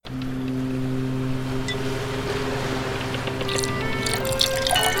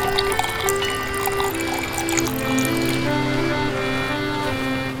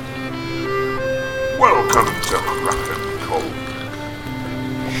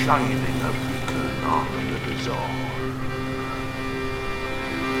shining a beacon on the bizarre.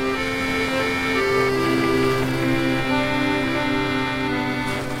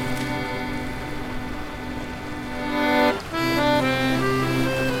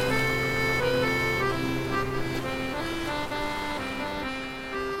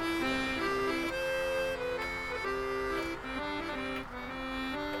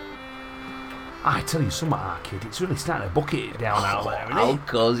 I tell you something, kid, it's really starting to bucket it down out there, isn't How it?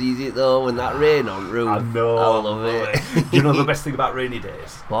 cosy is it though when that rain on roof? I know. I love it. Do you know the best thing about rainy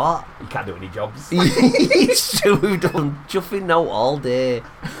days? What? You can't do any jobs. It's true, we've done chuffing out all day.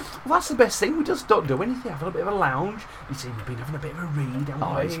 Well, that's the best thing. We just don't do anything. Have a bit of a lounge. You see, we've been having a bit of a read, haven't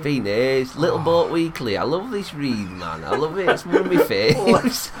Oh, we? it's been ace. Little Boat Weekly. I love this read, man. I love it. It's one of my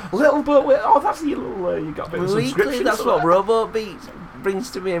faves. Little Boat. Oh, that's your little. You got a bit of Weekly. subscription. That's what Rowboat Beats brings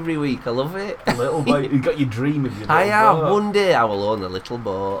to me every week. I love it. Little boat. You got your dream of your. I little have. boat. One day I will own a little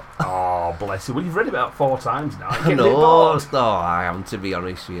boat. Oh, bless you. Well, you've read it about 4 times now. I know. No, I am, to be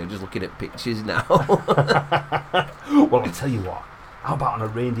honest with you. I'm just looking at pictures now. Well, I'll tell you what. How about on a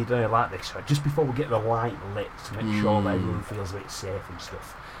rainy day like this, right, just before we get the light lit to make sure that everyone feels a bit safe and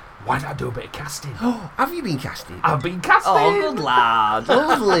stuff, why don't I do a bit of casting? Have you been casting? I've been casting! Oh, good lad.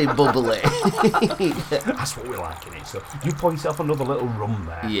 Lovely, bubbly. That's what we like in it. So you pour yourself another little rum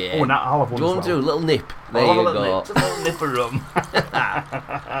there. Yeah. Oh, and I'll have one Do you as want to do a well. little nip? There I'll have you a little go. nip, just a little nip of rum.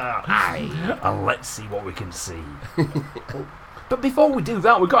 Aye. And let's see what we can see. But before we do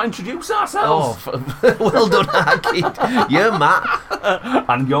that, we've got to introduce ourselves. Oh, well done, Arkid. You're Matt.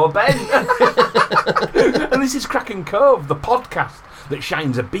 And you're Ben. And this is Kraken Cove, the podcast that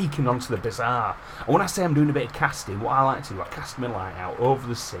shines a beacon onto the bizarre. And when I say I'm doing a bit of casting, what I like to do, I cast my light out over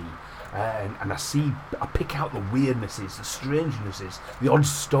the sea. And I pick out the weirdnesses, the strangenesses, the odd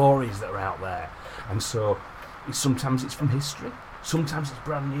stories that are out there. And so sometimes it's from history, sometimes it's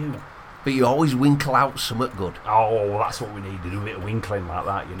brand new. But you always winkle out something good. Oh, well, that's what we need, to do a bit of winkling like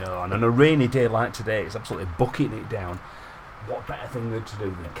that, you know. And on a rainy day like today, it's absolutely bucketing it down. What better thing to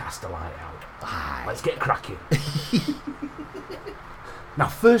do than cast a light out? Aye. Let's get cracking. Now,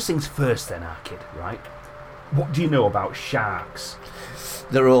 first things first then, Arkid, right? What do you know about sharks?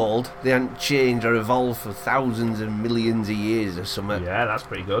 They're old. They haven't changed or evolved for thousands and millions of years or something. Yeah, that's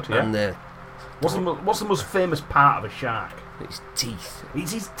pretty good, yeah. And What's the most famous part of a shark? its teeth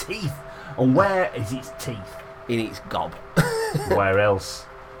It's its teeth. And where is its teeth? in its gob. Where else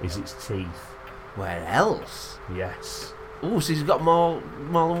is its teeth? Where else? Yes. Oh, so he's got more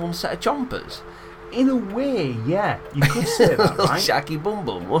than one set of chompers. In a way, yeah. You could say that, right? Shaky bum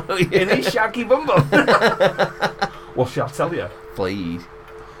bum. In his shaggy bum bum. Well, shall I tell you? Please.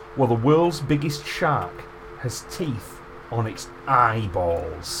 Well, the world's biggest shark has teeth on its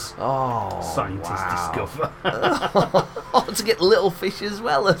eyeballs. Oh, Scientists discover. Oh, to get little fish as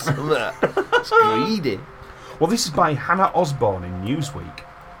well or something. It's greedy. Well, this is by Hannah Osborne in Newsweek.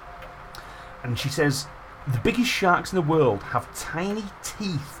 And she says, the biggest sharks in the world have tiny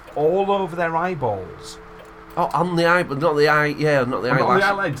teeth all over their eyeballs. Oh, on the eye, but not the eye. Yeah, not the Not on eyelash. the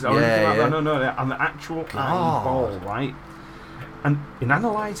eyelids or anything like yeah. that. No, on the actual eyeball, right? And in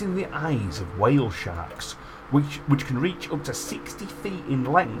analysing the eyes of whale sharks, which can reach up to 60 feet in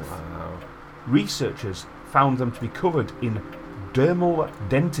length, Wow. researchers found them to be covered in dermal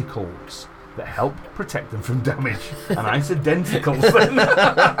denticles that help protect them from damage. And I said denticles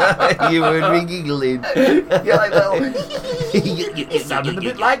then. You were me giggling. You're like, well, it sounded a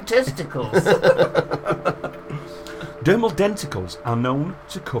bit like testicles. Dermal denticles are known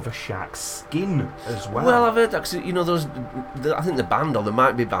to cover sharks' skin as well. Well, I've heard that 'cause, you know, I think the band, or they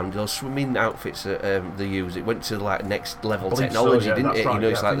might be banned, those swimming outfits that they use, it went to like next level I believe so, technology, yeah, didn't that's it? right, You know,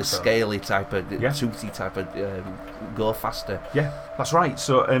 it's yeah, I like the think so. scaly type of, Yeah. toothy type of, go faster. Yeah, that's right.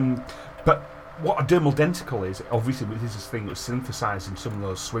 So, but what a dermal denticle is, obviously, this is this thing that was synthesised in some of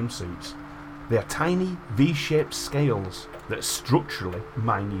those swimsuits. They are tiny V-shaped scales that are structurally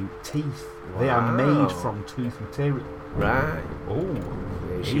minute teeth. They are Wow. made from tooth material. Right. Oh,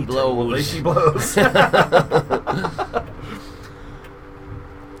 There she blows. There she blows.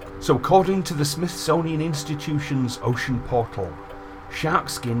 So, according to the Smithsonian Institution's Ocean Portal, shark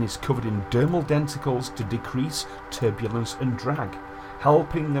skin is covered in dermal denticles to decrease turbulence and drag,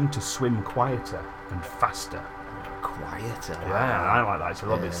 helping them to swim quieter and faster. Quieter. Yeah, I like that. It's a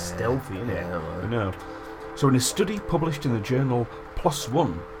little bit stealthy, isn't it? Yeah, well. You know. So, in a study published in the journal PLOS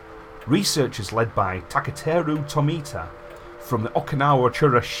ONE, researchers led by Taketeru Tomita from the Okinawa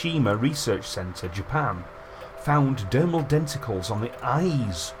Churashima Research Center, Japan, found dermal denticles on the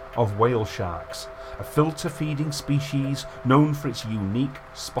eyes of whale sharks, a filter-feeding species known for its unique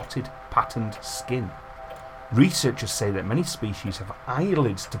spotted patterned skin. Researchers say that many species have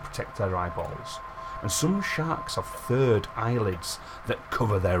eyelids to protect their eyeballs, and some sharks have third eyelids that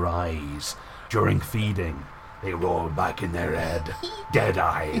cover their eyes. During feeding, they roll back in their head. Dead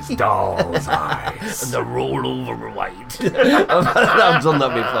eyes, doll's eyes. And the roll over white. I've done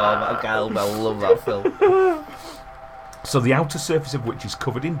that before, but I can't help it. I love that film. So the outer surface of which is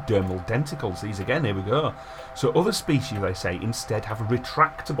covered in dermal denticles. These again, here we go. So other species, they say, instead have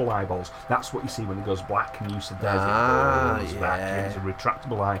retractable eyeballs. That's what you see when it goes black, and you said there's it goes back. Yeah. It's a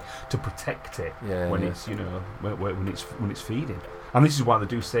retractable eye to protect it when Yeah. it's, you know, when it's feeding. And this is why they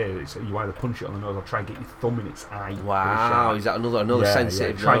do say it's, you either punch it on the nose or try and get your thumb in its eye. Wow, is that another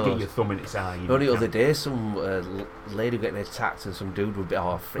sensitive Try and nose? get your thumb in its eye. Only other day, some lady getting attacked and some dude would be, a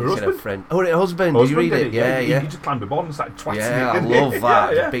husband? friend. Oh, her husband, did you read it? Yeah. He just climbed aboard and started twatting Yeah, I it. love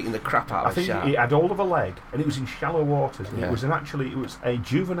that. Yeah. Beating the crap out I of a think shark. it had hold of a leg, and it was in shallow waters. And Yeah. it was a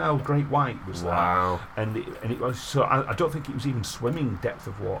juvenile great white. Was Wow. that? And it was so. I don't think it was even swimming depth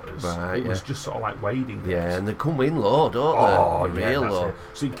of waters. Right, it was yeah. just sort of like wading. Yeah, depths. and they come in low, don't Oh, they? yeah, Real that's low. it.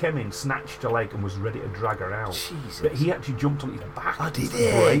 So he came in, snatched a leg, and was ready to drag her out. Jesus. But he actually jumped on his back. Oh, did and was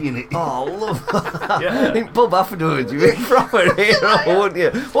he? braying it. Oh, love that. Yeah. In pub afterwards, you'd be proper hero, wouldn't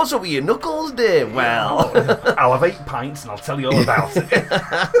you? What's up with your knuckles, Dave? Well, I'll have 8 pints and I'll tell you all about it.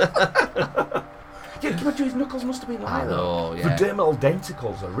 Yeah, can you imagine his knuckles must have been like I know, that? yeah. The dermal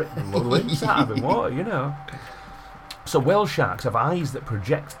denticles are ripping the limbs out of him, what, you know. So whale sharks have eyes that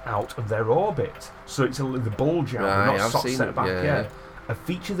project out of their orbit. So it's the bulge out, Right, not I've sort of seen set it, back, yeah. A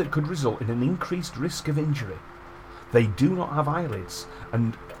feature that could result in an increased risk of injury. They do not have eyelids,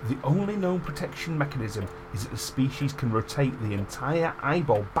 and the only known protection mechanism is that the species can rotate the entire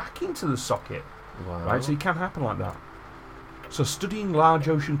eyeball back into the socket. wow. Right, so it can happen like that. So studying large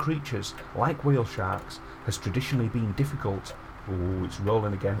ocean creatures like whale sharks has traditionally been difficult. Oh, it's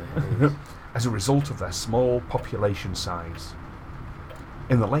rolling again. As a result of their small population size.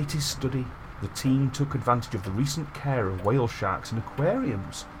 In the latest study, the team took advantage of the recent care of whale sharks in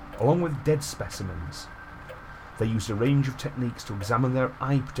aquariums, along with dead specimens. They used a range of techniques to examine their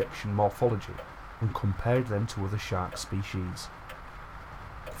eye protection morphology and compared them to other shark species.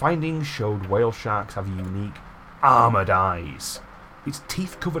 Findings showed whale sharks have unique armoured eyes. Its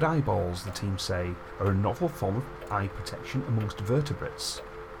teeth-covered eyeballs, the team say, are a novel form of eye protection amongst vertebrates.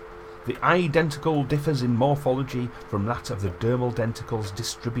 The eye denticle differs in morphology from that of the dermal denticles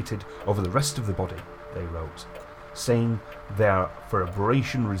distributed over the rest of the body, they wrote, saying they are for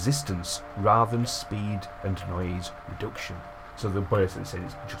abrasion resistance rather than speed and noise reduction. So the basically saying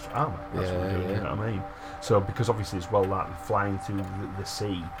it's just armour. That's what we're doing, you know what I mean? So because obviously as well that flying through the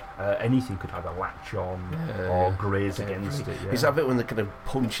sea, anything could either latch on or graze against it. Yeah. Is that bit when they're kind of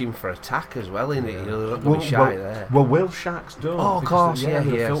punching for attack as well, isn't it? You know, they're not going to be shy there. Well, whale sharks don't. Oh, of because course, they're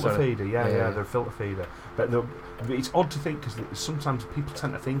yeah, a filter sorry. feeder. Yeah, they're a filter feeder. But it's odd to think because sometimes people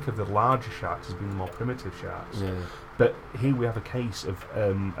tend to think of the larger sharks as being the more primitive sharks. Yeah. But here we have a case of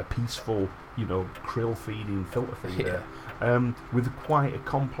a peaceful, krill feeding filter feeder with quite a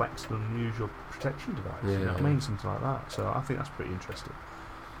complex and unusual protection device. You know what I mean? Something like that. So I think that's pretty interesting.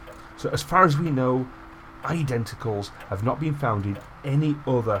 So as far as we know, eye denticles have not been found in any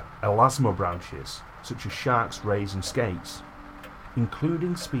other elasmobranchias, such as sharks, rays and skates,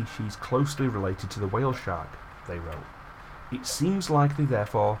 including species closely related to the whale shark, they wrote. It seems likely,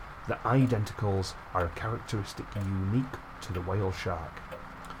 therefore, that eye denticles are a characteristic unique to the whale shark.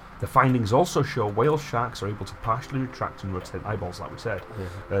 The findings also show whale sharks are able to partially retract and rotate eyeballs, like we said,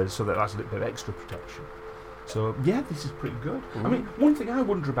 so that's a little bit of extra protection. So yeah, this is pretty good. I mean, one thing I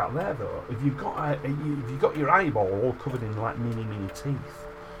wonder about there though, if you've got your eyeball all covered in like mini teeth,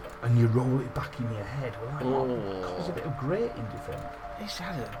 and you roll it back in your head, will that cause a bit of grating, do you think?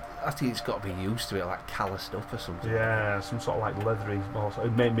 I think it's got to be used to it, like calloused up or something. Yeah, some sort of like leathery,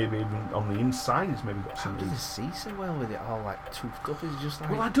 maybe even on the inside it's maybe got How some. do they see so well with it all like toothed up? Is it just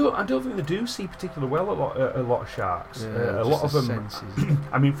like? Well, I don't think they do see particularly well a lot of sharks. Yeah, A lot of just them. the senses.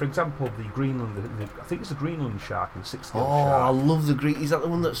 I mean, for example, the Greenland. I think it's the Greenland shark and the 6-tailed Oh, I shark. love the green. Is that the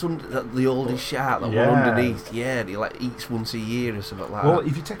one that's the oldest shark, that one underneath? Yeah, and he like eats once a year or something like Well, that.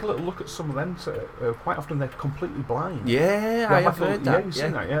 if you take a little look at some of them, quite often they're completely blind. Yeah, I have heard that. Yeah, you've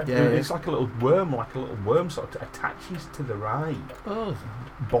seen that, yeah. Yeah, It's like a little worm sort of attaches to their eye, Oh,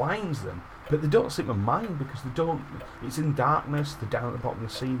 blinds them, but they don't seem to mind because it's in darkness, they're down at the bottom of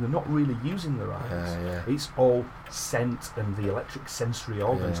the sea, they're not really using their eyes. yeah. It's all scent and the electric sensory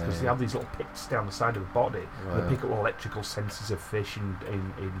organs because they have these little picks down the side of the body. Wow. And they pick up electrical senses of fish in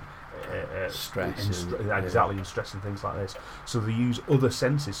Stress exactly, and stress and things like this. So they use other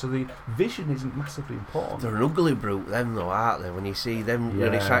senses. So the vision isn't massively important. They're an ugly brute, them though, aren't they? When you see them,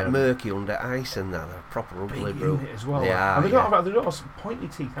 when it's like murky under ice and that, they're a proper ugly brute as well. They are, and they don't have pointy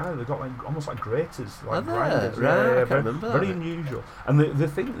teeth either. They've got like almost like graters, like grinders. Right, I can't remember that. Very unusual. And they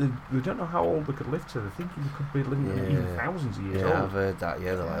think they don't know how old they could live to. They're thinking they could be living even thousands of years old. Yeah, I've heard that.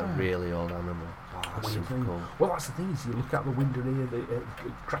 Yeah, they're like a really old animal. That's super cool. Well, that's the thing, is you look out the window here, the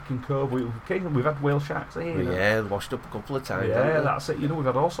Cracking Cove, we've had whale sharks here. Yeah, washed up a couple of times. Yeah, that's it. We've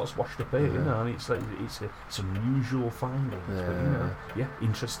had all sorts washed up here, and it's unusual findings. But,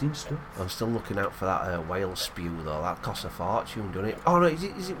 interesting stuff. I'm still looking out for that whale spew, though. That costs a fortune, doesn't it? Oh, no, is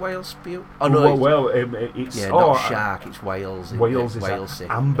it whale spew? Oh, no, it's... Yeah, not shark, it's whales. Whales is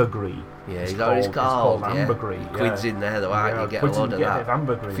ambergris. Yeah, it's called ambergris. Quids in there, though, aren't you? Get a load of that.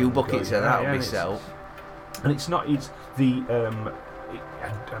 A few buckets of that will be set up. And it's not, it's the,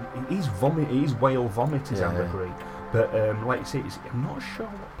 it is whale vomit is ambergris, but like you say, I'm not sure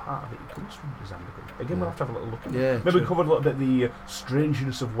what part of it comes from as ambergris. Again, we'll have to have a little look at it. Maybe cover a little bit the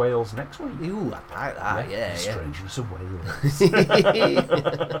strangeness of whales next week. Ooh, I like that, yeah. Strangeness of whales.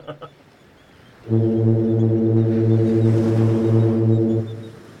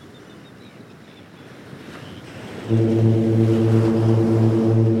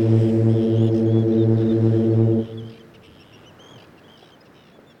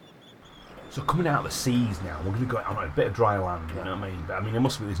 So coming out of the seas now, we're going to go on a bit of dry land, you know what I mean? But I mean,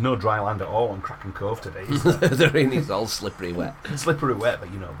 there's no dry land at all on Cracking Cove today, is there? They're in, it's all slippery wet. Slippery wet,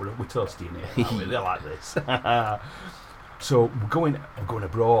 but we're toasty in here. They're like this. So we're going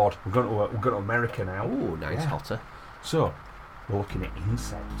abroad. We're going to America now. Ooh, nice, hotter. So we're looking at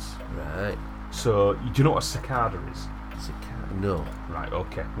insects. Right. So do you know what a cicada is? Cicada? No. Right.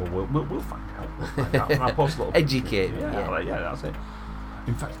 Okay. Well, we'll find out. I'll post a little educate me. Yeah, that's it.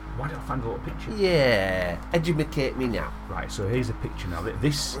 In fact, why don't I find a little picture? Yeah, educate me now. Right, so here's a picture now.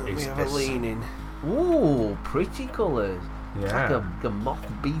 This is a leaning. Ooh, pretty colours. Yeah. It's like a moth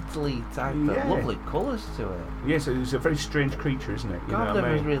beetle type of lovely colours to it. Yeah, so it's a very strange creature, isn't it? I've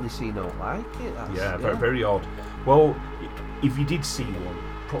never really seen no like it. Very, very odd. Well, if you did see one,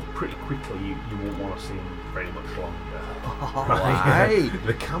 pretty quickly you won't want to see him very much longer. Right.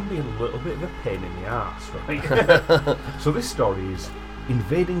 There can be a little bit of a pain in the arse, right? So this story is: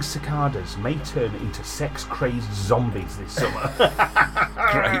 invading cicadas may turn into sex-crazed zombies this summer.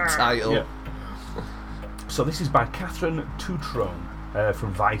 Great title. Yeah. So this is by Catherine Toutrone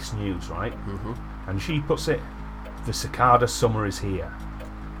from Vice News, right? Mm-hmm. And she puts it, the cicada summer is here.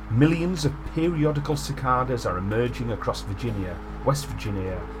 Millions of periodical cicadas are emerging across Virginia, West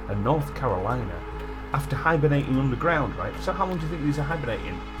Virginia and North Carolina after hibernating underground, right? So how long do you think these are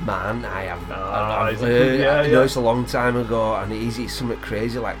hibernating? Man, I have no, it's a long time ago, and it's something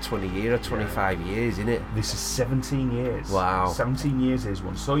crazy like 20 years or 25 years, isn't it? This is 17 years. Wow. 17 years is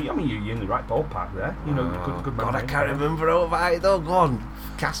one. So, I mean, you're in the right ballpark there. You know, good God, I can't remember how about it though. Go on,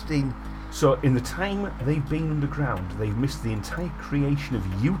 casting. So, in the time they've been underground, they've missed the entire creation of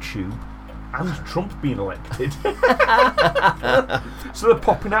YouTube and Trump being elected. So they're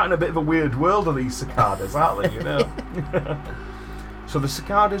popping out in a bit of a weird world of these cicadas, aren't they, you know? So the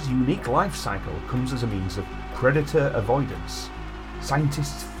cicada's unique life cycle comes as a means of predator avoidance.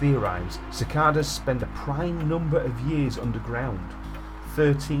 Scientists theorise cicadas spend a prime number of years underground,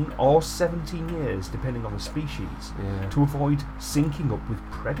 13 or 17 years depending on the species, to avoid syncing up with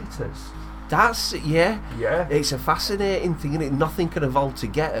predators. That's, it's a fascinating thing, isn't it? Nothing can evolve to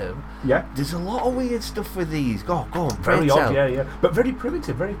get them. Yeah. There's a lot of weird stuff with these. Go on, very odd, but very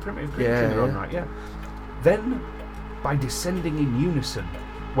primitive creature in their own right, Then, by descending in unison,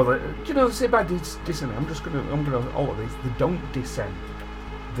 well, do you know, say by descending, I'm gonna alter this, they don't descend,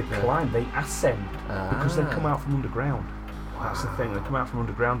 they climb, they ascend, because they come out from underground. That's the thing, they come out from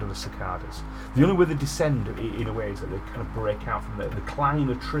underground, are the cicadas. The only way they descend, in a way, is that they kind of break out from they climb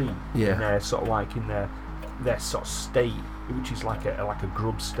a tree in their sort of like in their sort of state, which is like a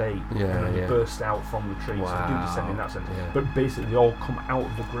grub state, and they burst out from the tree. So they do descend in that sense. But basically, they all come out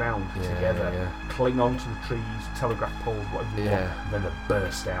of the ground together, cling onto the trees, telegraph poles, whatever you want, and then they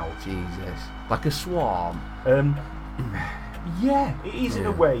burst out. Jesus, like a swarm. Yeah, it is in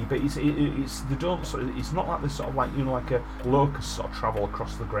a way, but it's they don't. It's not like this sort of like like a locust sort of travel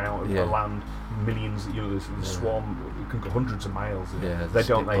across the ground, the land, millions. The swarm can go hundreds of miles. They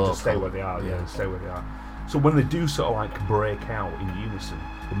don't. They just stay where they are. They stay where they are. So when they do sort of like break out in unison,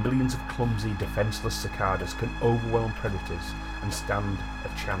 the millions of clumsy, defenceless cicadas can overwhelm predators and stand a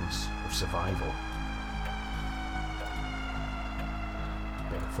chance of survival.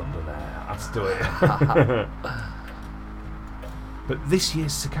 Bit of thunder there. Let's do it. But this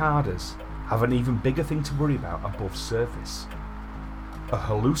year's cicadas have an even bigger thing to worry about above surface. A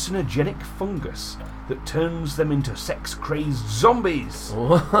hallucinogenic fungus that turns them into sex-crazed zombies.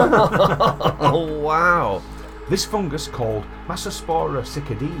 Oh, wow. This fungus, called Massospora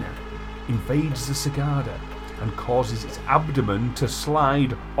cicadina, invades the cicada and causes its abdomen to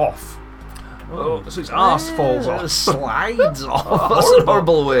slide off. Oh, so its arse falls off. Slides off. That's a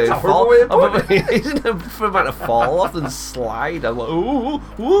horrible way. That's a horrible way of putting it. Isn't it for about to fall off and slide? I'm like, ooh,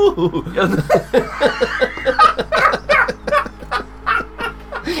 ooh.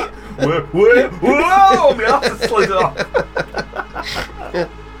 Whoa! My arse slid off.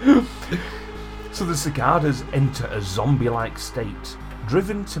 So the cicadas enter a zombie-like state,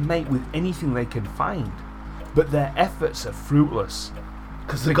 driven to mate with anything they can find. But their efforts are fruitless.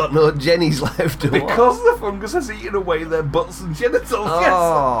 Because they've got no jennies left. Because the fungus has eaten away their butts and genitals.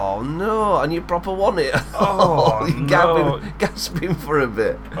 Oh, no. And you proper want it. Oh, you're gasping for a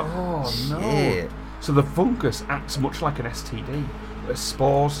bit. Oh, shit. No. So the fungus acts much like an STD. The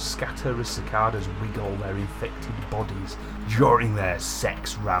spores scatter as cicadas wiggle their infected bodies during their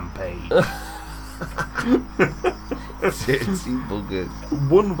sex rampage. Dirty buggers.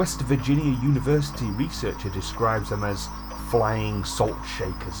 One West Virginia University researcher describes them as flying salt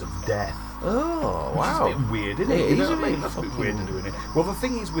shakers of death. Oh, wow. Which is a bit weird, isn't it? It is a bit bit fucking weird doing it. Well, the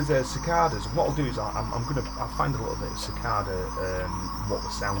thing is with cicadas, what I'll do is I'll find a little bit of cicada, what they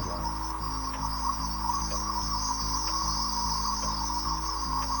sound like.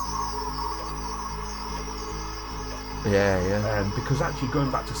 Yeah. Because actually, going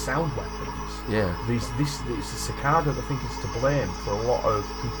back to sound weapons, this the cicada, I think, is to blame for a lot of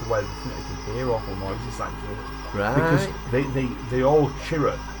people where they think they can hear awful noises like right. Because they all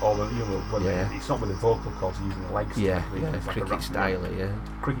chirrup, or when it's not with the vocal cords, they're using the legs. It's like cricket style,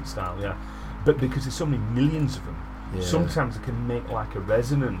 cricket style, But because there's so many millions of them. Yeah. Sometimes it can make like a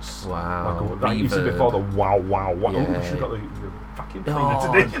resonance. Wow. Like you said before, the wow. We should have got the vacuum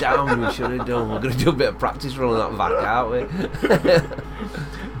cleaner today. Damn, we should have done. We're going to do a bit of practice running that vac, aren't we?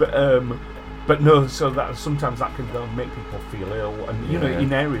 But no, so that sometimes that can make people feel ill. And, you know,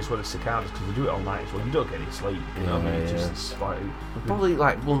 in areas where the cicadas, because they do it all night as well, you don't get any sleep. You know what I mean? It's just like... Probably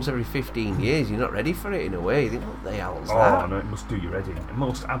like once every 15 years, you're not ready for it in a way. You think, what the hell's that? Oh, no, it must do your head in. It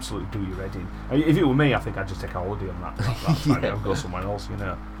must absolutely do your head in. If it were me, I think I'd just take a holiday on that side and go somewhere else, you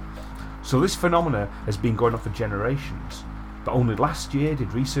know. So this phenomena has been going on for generations. But only last year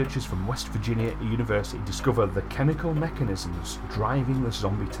did researchers from West Virginia University discover the chemical mechanisms driving the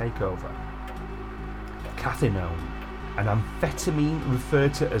zombie takeover. Cathinone, an amphetamine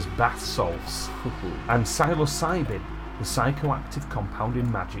referred to as bath salts, and psilocybin, the psychoactive compound in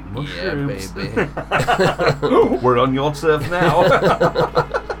magic mushrooms. Yeah, baby. We're on your turf now.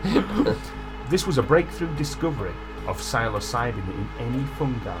 This was a breakthrough discovery of psilocybin in any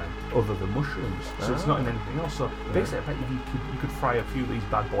fungi other than mushrooms. So it's not in anything else. So basically, I bet you could fry a few of these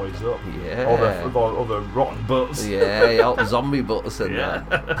bad boys up. Yeah. Or the rotten butts. Yeah, all the zombie butts and that.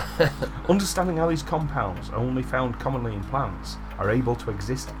 Understanding how these compounds, only found commonly in plants, are able to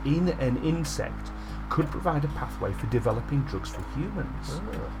exist in an insect could provide a pathway for developing drugs for humans.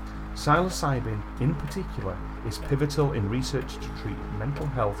 Psilocybin, in particular, is pivotal in research to treat mental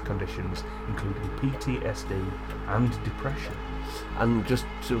health conditions, including PTSD and depression. And just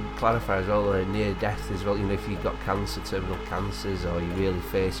to clarify as well, near death as well, you know, if you've got cancer, terminal cancers, or you're really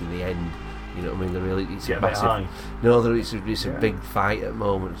facing the end, you know what I mean, it's a massive... No, it's a big fight at the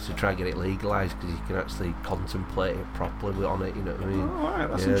moment to try and get it legalised, because you can actually contemplate it properly on it, you know what I mean? Oh, right,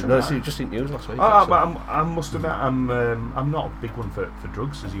 that's interesting. No, so just in news last week. But I must admit, I'm not a big one for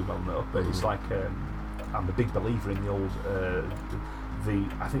drugs, as you well know, but it's like... I'm a big believer in the old,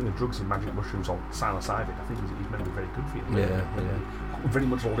 I think the drugs in magic mushrooms on psilocybin, I think is meant to be very good for you. Very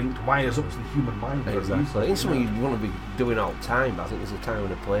much linked wires up to the human mind. Exactly. It's something you want to be doing all the time, but I think there's a time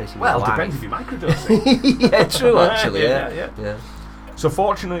and a place in your life. Well, it depends if you're microdosing. Yeah, true, actually, yeah. So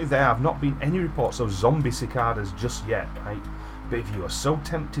fortunately, there have not been any reports of zombie cicadas just yet, right? But if you are so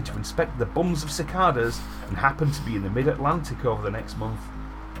tempted to inspect the bums of cicadas and happen to be in the mid-Atlantic over the next month,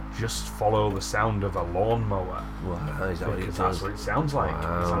 just follow the sound of a lawnmower. Wow, is that what it does? That's what it sounds like.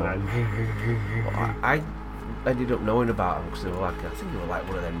 Wow. I ended up knowing about them because they were like, I think they were like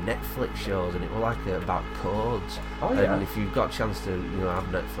one of them Netflix shows, and it was like about codes. Oh yeah. And if you've got a chance to, have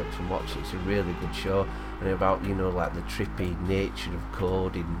Netflix and watch it, it's a really good show. and about, you know, like the trippy nature of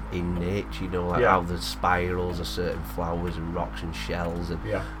code in nature, you know, like how the spirals of certain flowers and rocks and shells, and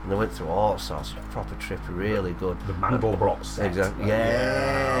they went through all sorts of proper trippy, really good. The Mandelbrot set. Exactly.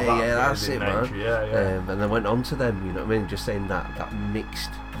 That's it, man. And they went on to them, you know what I mean, just saying that mixed,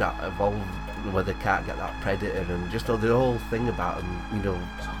 that evolved, where they can't get that predator, and just the whole thing about them, you know,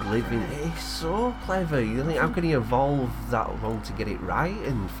 living. It's so clever. You think, how can he evolve that long to get it right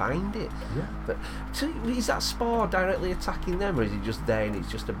and find it? Yeah. But so is that spore directly attacking them, or is it just there and it's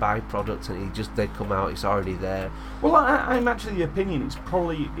just a byproduct and they come out, it's already there? Well, I'm actually the opinion it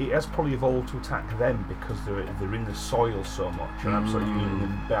has probably evolved to attack them because they're in the soil so much, and absolutely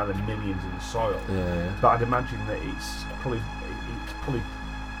by the millions in the soil. Yeah. But I'd imagine that it's probably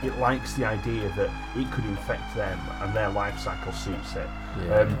it likes the idea that it could infect them, and their life cycle suits it.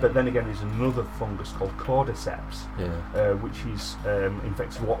 But then again, there's another fungus called cordyceps, which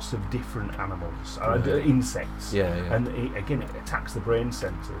infects lots of different animals, insects, and it attacks the brain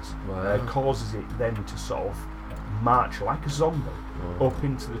centres, causes it then to sort of march like a zombie up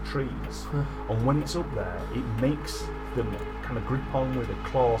into the trees, and when it's up there, it makes them kind of grip on with the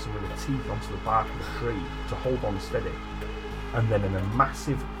claws and with the teeth onto the bark of the tree to hold on steady. And then in a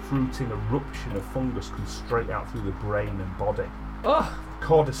massive fruiting eruption of fungus comes straight out through the brain and body.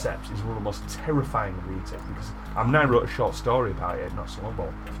 Cordyceps is one of the most terrifying of insects, because I wrote a short story about it not so long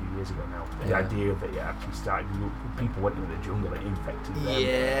ago, a few years ago now. The idea that it actually started, people went into the jungle and infected them.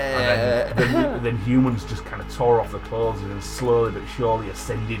 And then humans just kind of tore off the clothes and then slowly but surely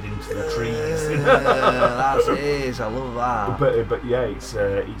ascended into the trees. That's it. I love that. But yeah, it's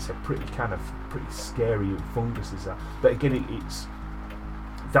a pretty scary fungus, is that? But again, it's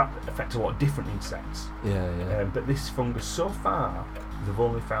that affects a lot of different insects. But this fungus, so far, they've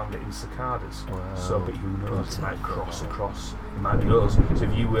only found it in cicadas. Wow. So, but who knows? It might cross across. It might be us. So if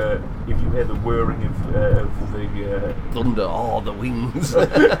you hear the whirring of the thunder or the wings,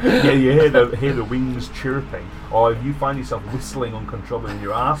 you hear the wings chirping, or if you find yourself whistling uncontrollably and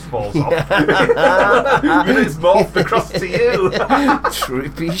your arse falls off, it's morphed across to you.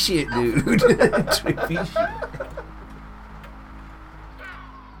 Trippy shit, dude. Trippy shit.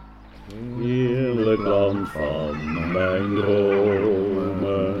 Heerlijk land van mijn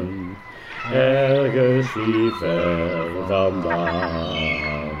dromen, ergens hier ver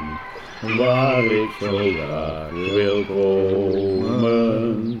vandaan, waar ik zo graag wil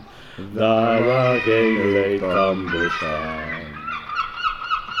komen, daar waar geen leed kan bestaan.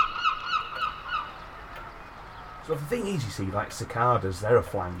 So the thing is, you see, like cicadas, they're a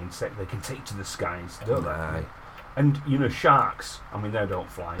flying insect. They can take to the skies, don't they? And, you know, sharks, I mean, they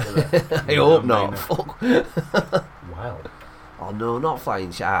don't fly, do they? I hope not. Fuck. Well. Oh, no, not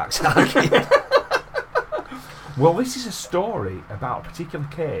flying sharks. Well, this is a story about a particular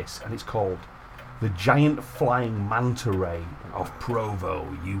case, and it's called The Giant Flying Manta Ray of Provo,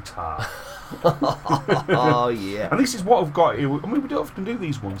 Utah. Oh, yeah. And this is what I've got here. I mean, we don't often do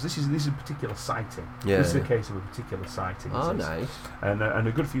these ones. This is a particular sighting. This is a case of a particular sighting. Oh, nice. And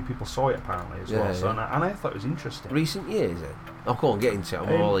a good few people saw it, apparently, as well. So, and I thought it was interesting. Recent years, then? I'll go and get into it.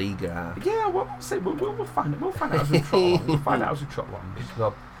 I'm all eager. Yeah, well, we'll find it. We'll find out as we trot along. We'll find out as we trot along.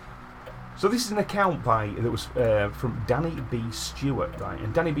 So this is an account that was from Danny B. Stewart, right?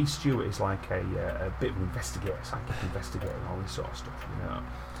 And Danny B. Stewart is like a bit of an investigator, psychic investigator, and all this sort of stuff, you know.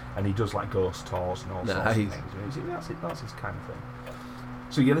 And he does like ghost tours and all sorts of things. That's his kind of thing.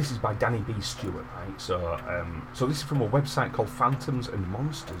 So yeah, this is by Danny B. Stewart, right? So this is from a website called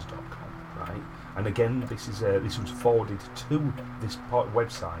phantomsandmonsters.com, right? And again, this was forwarded to this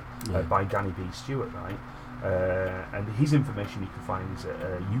website by Danny B. Stewart, right? And his information you can find is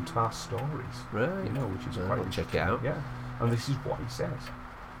at Utah Stories, right? You know, which is quite interesting. Check it out. Yeah, and this is what he says.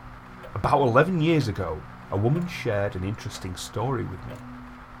 About 11 years ago, a woman shared an interesting story with me.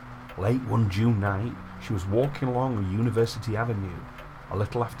 Late one June night, she was walking along University Avenue, a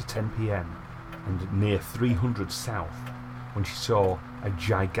little after 10 p.m, and near 300 South, when she saw a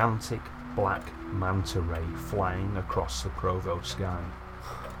gigantic black manta ray flying across the Provo sky.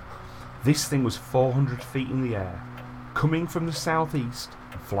 This thing was 400 feet in the air, coming from the southeast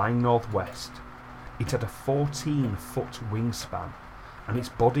and flying northwest. It had a 14-foot wingspan, and its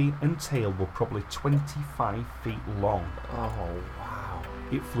body and tail were probably 25 feet long. Oh, wow.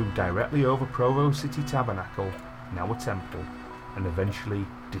 It flew directly over Provo City Tabernacle, now a temple, and eventually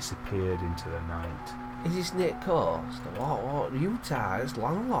disappeared into the night. Is this near coast? What? Utah is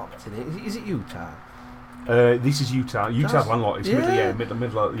landlocked, isn't it? Is it Utah? This is Utah. Utah's landlocked. It's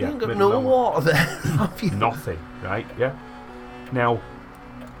middle of you ain't got no water there, have you? Nothing, right? Yeah. Now,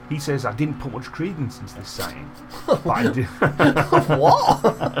 he says I didn't put much credence into this sighting. But I did.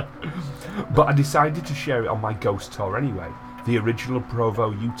 What? But I decided to share it on my ghost tour anyway. The original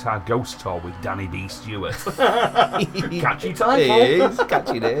Provo, Utah ghost tour with Danny B. Stewart. Catchy title. It is,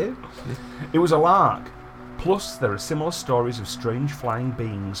 catchy name. It was a lark. Plus, there are similar stories of strange flying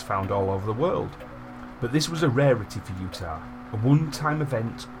beings found all over the world. But this was a rarity for Utah. A one-time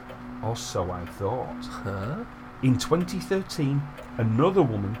event, or so I thought. Huh? In 2013, another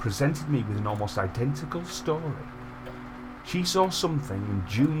woman presented me with an almost identical story. She saw something in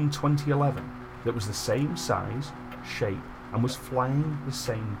June 2011 that was the same size, shape, and was flying the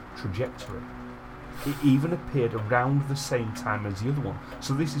same trajectory. It even appeared around the same time as the other one.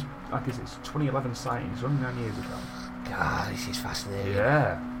 So this is, like I said, it's 2011 sightings, only 9 years ago. God, this is fascinating.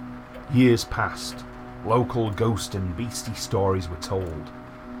 Yeah. Years passed. Local ghost and beastie stories were told.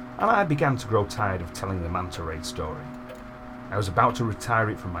 And I began to grow tired of telling the manta ray story. I was about to retire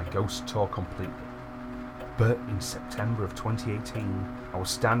it from my ghost tour completely. But in September of 2018, I was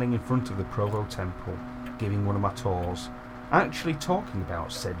standing in front of the Provo Temple, giving one of my tours, actually talking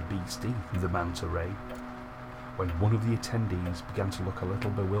about said beastie, the manta ray, when one of the attendees began to look a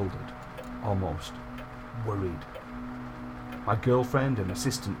little bewildered, almost worried. My girlfriend and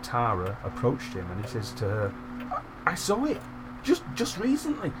assistant Tara approached him and he says to her, I saw it, just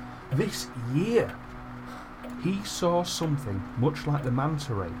recently, this year. He saw something much like the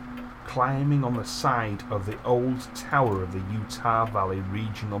manta ray climbing on the side of the old tower of the Utah Valley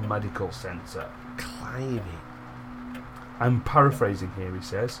Regional Medical Center. Climbing? I'm paraphrasing here, he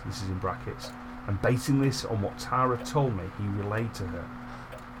says, this is in brackets, and basing this on what Tara told me he relayed to her.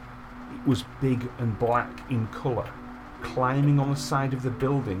 It was big and black in colour, climbing on the side of the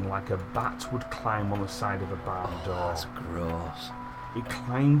building like a bat would climb on the side of a barn door. That's gross. It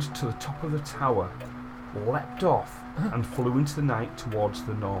climbed to the top of the tower, leapt off, and flew into the night towards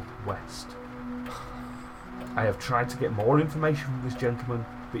the northwest. I have tried to get more information from this gentleman,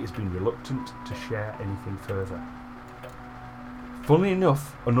 but he has been reluctant to share anything further. Funnily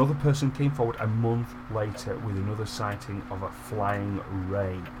enough, another person came forward a month later with another sighting of a flying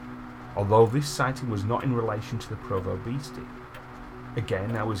ray, although this sighting was not in relation to the Provo beastie.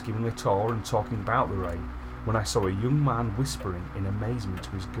 Again, I was giving a tour and talking about the ray when I saw a young man whispering in amazement to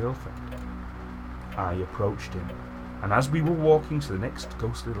his girlfriend. I approached him, and as we were walking to the next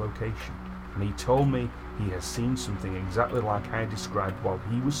ghostly location, and he told me he has seen something exactly like I described while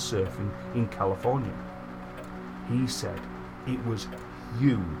he was surfing in California. He said it was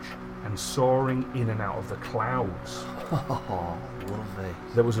huge and soaring in and out of the clouds. Oh, lovely.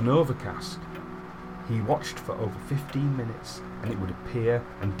 There was an overcast. He watched for over 15 minutes and it would appear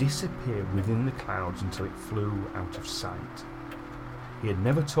and disappear within the clouds until it flew out of sight. He had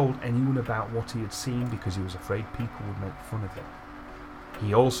never told anyone about what he had seen because he was afraid people would make fun of it.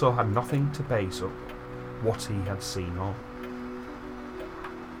 He also had nothing to base up what he had seen on.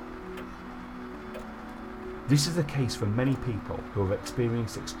 This is the case for many people who have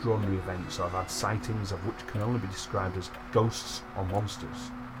experienced extraordinary events or have had sightings of which can only be described as ghosts or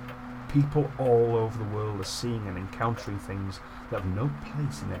monsters. People all over the world are seeing and encountering things that have no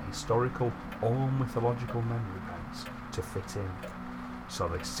place in their historical or mythological memory banks to fit in, so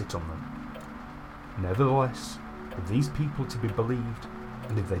they sit on them. Nevertheless, if these people are to be believed,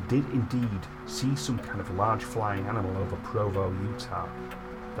 and if they did indeed see some kind of large flying animal over Provo, Utah,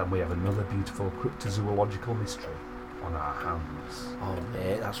 then we have another beautiful cryptozoological mystery on our hands. Oh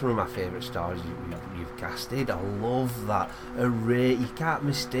mate, that's one of my favourite stories you've casted. I love that. A ray, you can't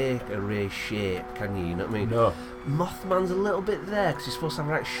mistake a ray shape, can you? You know what I mean? No. Mothman's a little bit there because he's supposed to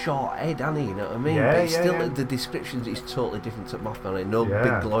have a right short head, hasn't he? You know what I mean? Yeah, but it's still, yeah. the descriptions is totally different to Mothman. Like, no Yeah.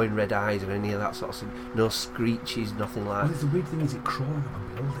 big glowing red eyes or any of that sort of thing. No screeches, nothing like Well, that. the weird thing is it crawling up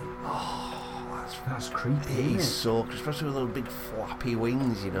a building. Oh, That's creepy, it isn't is it? so, especially with little big flappy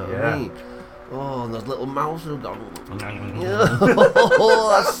wings, you know what Yeah. I mean? Oh, and those little mouths are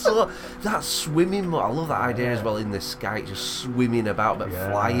oh, that's swimming. I love that idea as well. In the sky, it's just swimming about but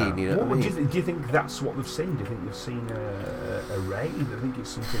flying. You know what I mean? Do you think that's what they've seen? Do you think they've seen a ray? Do you think it's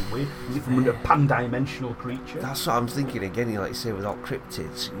something weird? Is it from a pan-dimensional creature? That's what I'm thinking again. Like you say, with all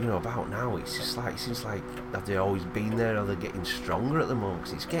cryptids, you know, about now, it's just like, it seems like, have they always been there, or they're getting stronger at the moment?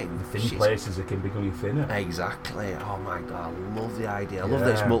 Because it's getting The thin places that can become thinner. Exactly. Oh my god, I love the idea. I love Yeah.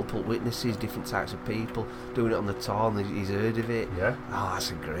 there's multiple witnesses, different types of people doing it on the tour, and he's heard of it. Yeah. Oh, that's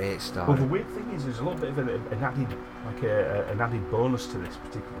a great story. Well, the weird thing is, there's a little bit of an added bonus to this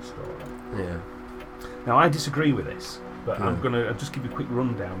particular story. Yeah. Now, I disagree with this, but Yeah. I'll just give you a quick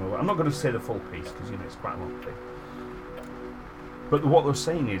rundown. I'm not going to say the full piece because it's quite a long thing. But what they're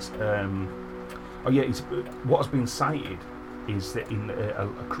saying is, what has been cited is that in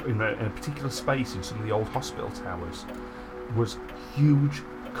a particular space in some of the old hospital towers was huge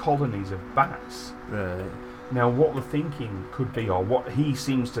colonies of bats. Right. Now, what the thinking could be, or what he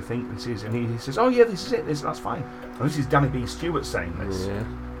seems to think this is, and he says, "Oh yeah, this is it. That's fine." And this is Danny B. Stewart saying this. Yeah.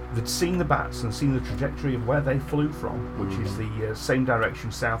 They'd seen the bats and seen the trajectory of where they flew from, which is the same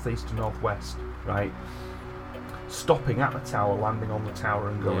direction, southeast to northwest, right? Stopping at the tower, landing on the tower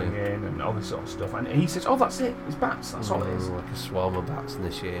and going in and all this sort of stuff. And he says, "Oh, that's it. It's bats. That's all it is." Like a swarm of bats in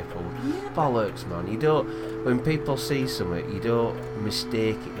the shape of bollocks, man. You don't. When people see something, you don't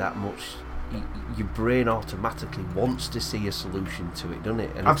mistake it that much. Your brain automatically wants to see a solution to it, doesn't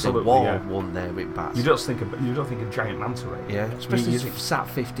it? And Absolutely, if there was one there with bats, you don't think a giant manta ray. Yeah, especially if you've sat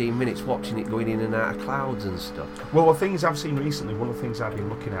 15 minutes watching it going in and out of clouds and stuff. Well, the things I've seen recently, one of the things I've been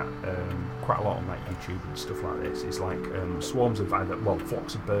looking at quite a lot on like YouTube and stuff like this, is like swarms of either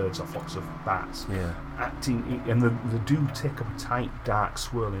flocks of birds or flocks of bats acting, and they do take up a tight, dark,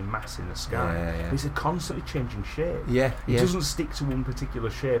 swirling mass in the sky. Yeah. It's a constantly changing shape. Yeah, It doesn't stick to one particular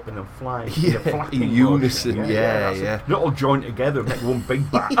shape and then fly. In unison. Yeah. They all join together and make one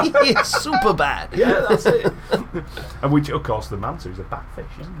big bat. It's super bad. Yeah, that's it. And which, of course, the manta is a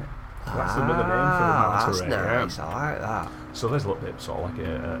batfish, isn't it? That's another name for the manta ray. That's nice. I like that. So there's a little bit sort of like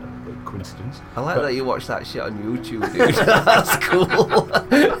a coincidence. I like that you watch that shit on YouTube, dude. That's cool.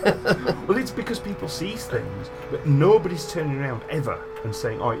 Well, it's because people see things, but nobody's turning around ever and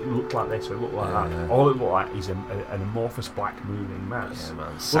saying, "Oh, it looked like this or it looked like that." All it looked like is an amorphous black moving mass. Yeah,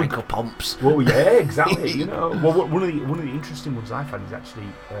 man. Psychopomps. Well, yeah, exactly. You know, well, one of the interesting ones I found is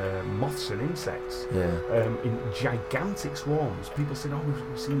actually moths and insects. Yeah. In gigantic swarms. People said, "Oh,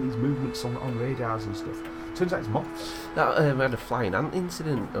 we've seen these movements on radars and stuff." Turns out it's moths. That we had a flying ant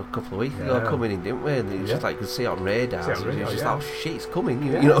incident a couple of weeks ago coming in, didn't we? And it was just like you could see it on radars. It was just like, oh shit, it's coming.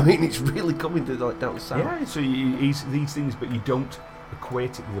 You know what I mean? It's really coming to like down south. Yeah, so these things, but you don't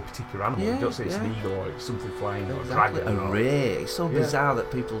equate it with a particular animal. You don't say it's an eagle or it's something flying or a dragon. A ray. It's so bizarre that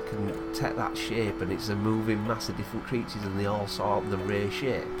people can take that shape and it's a moving mass of different creatures and they all sort of the ray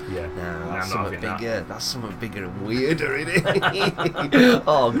shape. Yeah. That's something bigger. That's something bigger and weirder, isn't it?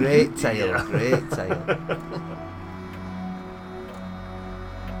 Oh, great tale. Great tale.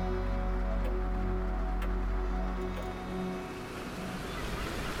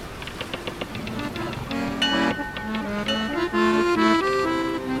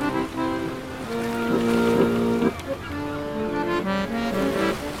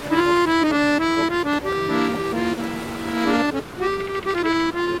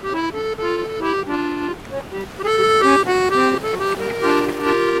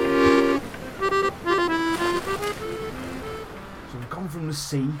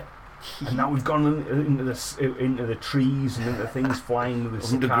 Sea, and now we've gone into the trees and into things flying with the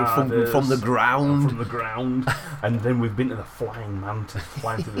cicadas from the ground, and then we've been to the flying mantis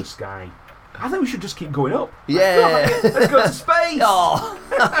flying through the sky. I think we should just keep going up. Yeah, let's go to space. Oh,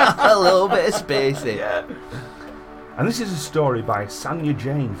 a little bit of space in. Yeah. And this is a story by Sanya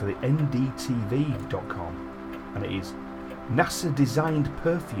Jain for the NDTV.com, and it is: NASA designed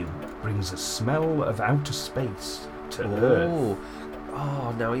perfume brings a smell of outer space to Earth.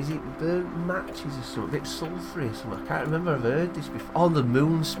 Oh, now is it burnt matches or something? A bit sulphury or something? I can't remember. I've heard this before. Oh, the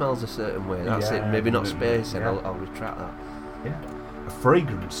moon smells a certain way. That's it. Maybe not space. And I'll retract that. Yeah. A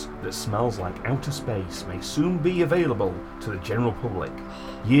fragrance that smells like outer space may soon be available to the general public,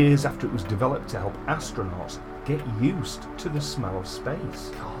 years after it was developed to help astronauts get used to the smell of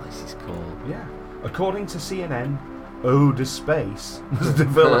space. God, this is cool. Yeah. According to CNN, Eau de Space was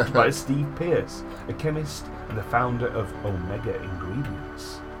developed by Steve Pierce, a chemist and the founder of Omega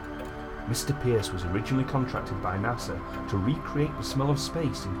Ingredients. Mr. Pierce was originally contracted by NASA to recreate the smell of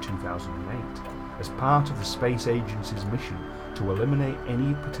space in 2008 as part of the space agency's mission to eliminate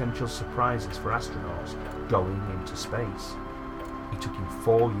any potential surprises for astronauts going into space. It took him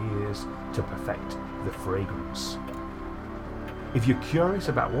 4 years to perfect the fragrance. If you're curious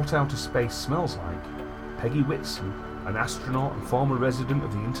about what outer space smells like, Peggy Whitson, an astronaut and former resident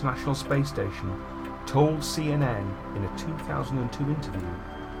of the International Space Station, told CNN in a 2002 interview,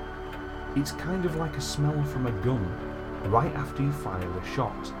 "It's kind of like a smell from a gun right after you fire a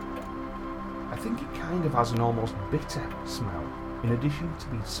shot. I think it kind of has an almost bitter smell, in addition to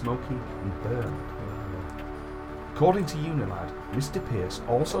being smoky and burned." According to Unilad, Mr. Pierce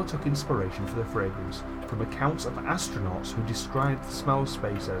also took inspiration for the fragrance from accounts of astronauts who described the smell of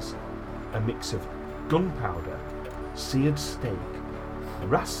space as a mix of gunpowder, seared steak,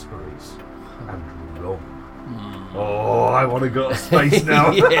 raspberries, and rum. Oh, I want to go to space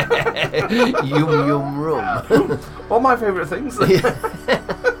now. Yum yum rum. All my favourite things.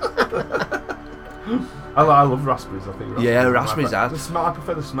 I love raspberries. I think. Raspberries are. The smell. I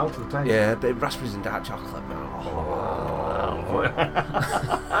prefer the smell to the taste. Yeah, but raspberries and dark chocolate, man. Oh.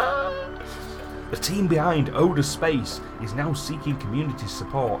 The team behind Outer Space is now seeking community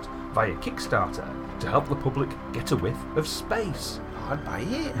support via Kickstarter to help the public get a whiff of space. I'd buy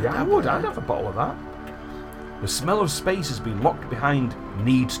it. Yeah, I would. I'd have a bottle of that. The smell of space has been locked behind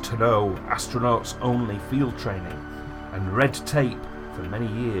need to know, astronauts only field training, and red tape for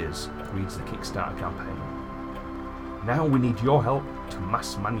many years, reads the Kickstarter campaign. Now we need your help to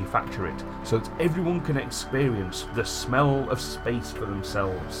mass manufacture it so that everyone can experience the smell of space for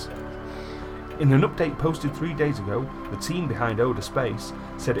themselves. In an update posted 3 days ago, the team behind Outer Space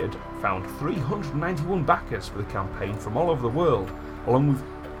said it had found 391 backers for the campaign from all over the world, along with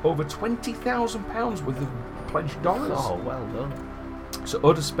over £20,000 worth of pledged dollars. Oh, well done. So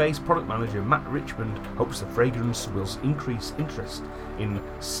Outer Space product manager Matt Richmond hopes the fragrance will increase interest in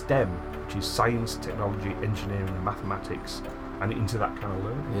STEM, which is science, technology, engineering and mathematics, and into that kind of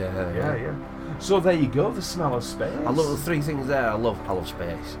learning. Yeah. So there you go, the smell of space. I love the 3 things there. I love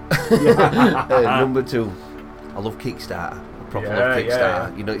space. Yeah. Number 2, I love Kickstarter. I proper love Kickstarter.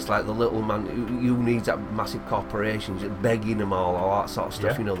 Yeah. You know, it's like the little man who needs that massive corporations begging them all that sort of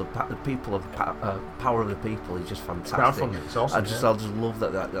stuff. Yeah. You know, the people of power of the people is just fantastic. Crowdfunding, it's awesome. I just love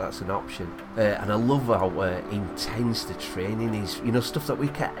that's an option, and I love how intense the training is. You know, stuff that we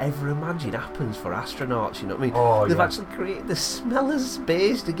can't ever imagine happens for astronauts. You know what I mean? Oh, They've actually created the smell of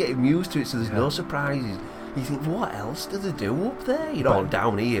space to get them used to it, so there's no surprises. You think, what else do they do up there? You know,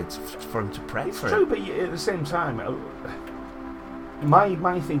 down here for them to prep it's for true, it. but at the same time,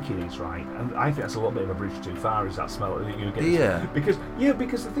 my thinking is right, and I think that's a little bit of a bridge too far. Is that smell that you get? Yeah. Because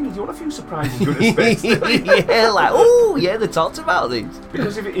the thing is, you want a few surprises going to space. Yeah, like they talked about these.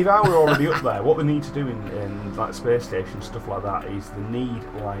 Because if I were already up there, what they need to do in like space station stuff like that is they need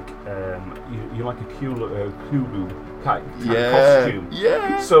like you like a Kulu kind of costume.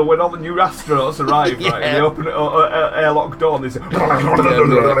 Yeah. So when all the new astronauts arrive, right, and they open an airlock door, and they say, I'd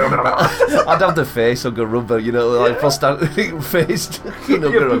have the face hugger rubber, you know, like prosthetic face, you know,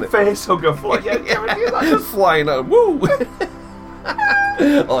 yeah, face hugger, flying out, woo.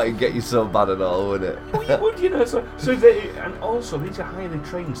 Oh, it'd get you so bad and all, wouldn't it? Well, you would, you know. So they, and also these are highly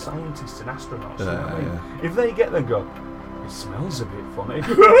trained scientists and astronauts. You know what I mean? If they get there and go, it smells a bit funny.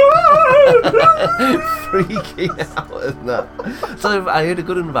 Freaking out at that. So I heard a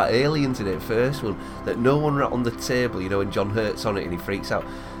good one about Alien today, first one, that no one on the table, you know, when John Hurt's on it and he freaks out,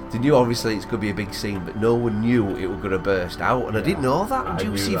 they knew obviously it's going to be a big scene, but no one knew it was going to burst out, and I didn't know that. Did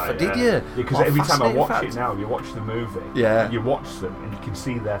you see? Did you? Because every time I watch it now, you watch the movie, you watch them, and you can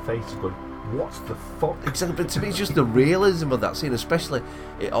see their faces going, what the fuck? Exactly, but to me it's just the realism of that scene, especially,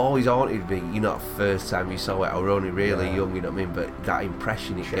 it always haunted me, you know, the first time you saw it, I was only really young, you know what I mean, but that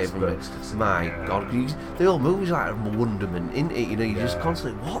impression it gave me, my God, the whole movie's like a wonderment, isn't it? You know, you're just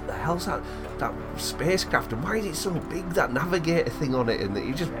constantly, what the hell's that spacecraft, and why is it so big, that navigator thing on it, and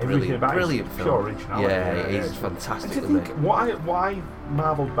it's just brilliant film. Pure originality. It's fantastic. And to think, what I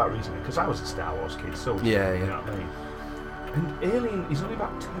marvelled about recently, because I was a Star Wars kid, so you know what I mean? And Alien is only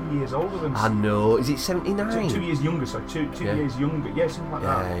about 2 years older than... I know. Is it 79? 2 years younger, sorry. Two years younger. Yeah, something like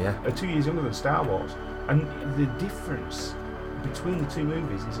that. Yeah. 2 years younger than Star Wars. And the difference between the two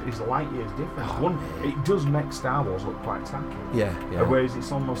movies is light years difference. It does make Star Wars look quite tacky. Yeah. Whereas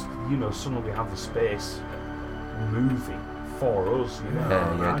it's almost, you know, suddenly we have the space movie for us, you know.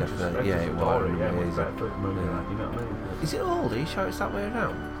 Yeah, definitely. It was amazing. Better for the movie, you know what I mean? Is it old? Are you sure it's that way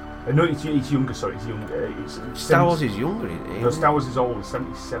around? No, it's younger, sorry, it's younger. Star Wars is younger, isn't it? No, Star Wars is older,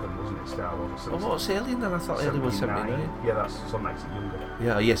 77, wasn't it, Star Wars? Oh, what's Alien then? I thought Alien was 79. Yeah, that's what makes it younger.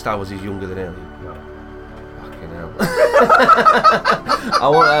 Yeah, Star Wars is younger than Alien. No. Fucking hell. I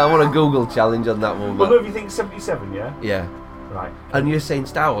want a Google challenge on that one. Well, no, if you think 77, yeah? Yeah. Right. And you're saying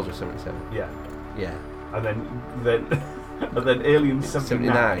Star Wars was 77? Yeah. Yeah. And then Alien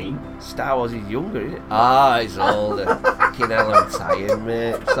 79. Star Wars is younger, isn't it? It's older. Fucking hell, I'm tired,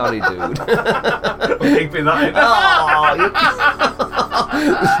 mate. Sorry, dude. I'm keeping that in.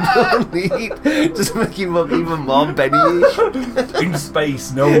 There's no need. Just make him look even more Benny-ish. In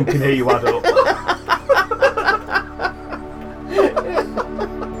space, no one can hear you add up.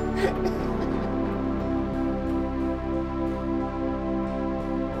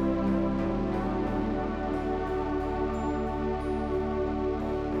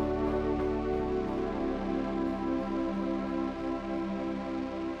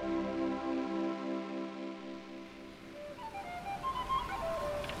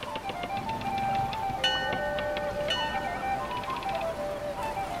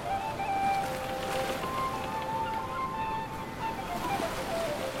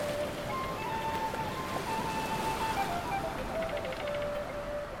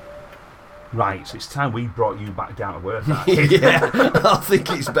 Right, so it's time we brought you back down to earth. Yeah, I think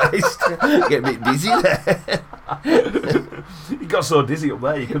it's best. Get a bit dizzy there. You got so dizzy up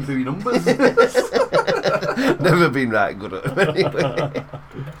there you couldn't do your numbers. Never been right good at them anyway.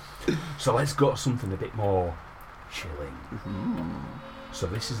 So let's go to something a bit more chilling. So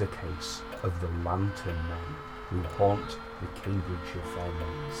this is a case of the Lantern Men who haunt the Cambridgeshire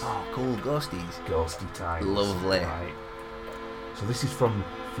Fens. Oh, cool, ghosties. Ghosty times. Lovely. Right. So this is from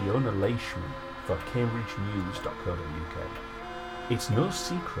Fiona Leishman for cambridgenews.co.uk. It's no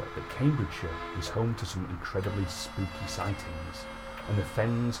secret that Cambridgeshire is home to some incredibly spooky sightings, and the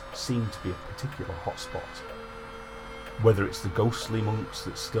Fens seem to be a particular hotspot. Whether it's the ghostly monks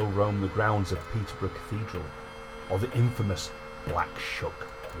that still roam the grounds of Peterborough Cathedral, or the infamous Black Shuck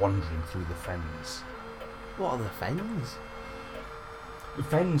wandering through the Fens. What are the Fens? The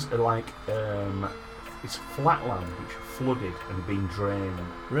Fens are like, it's flatland which flooded and been drained,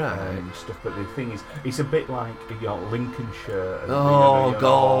 right? And stuff. But the thing is, it's a bit like Lincolnshire. And,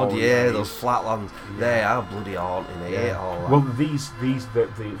 God, those flatlands. Yeah. They are bloody haunting. Well, the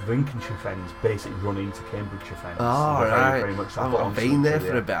Lincolnshire Fens basically run into Cambridgeshire Fens. Oh, right. Very much I've been there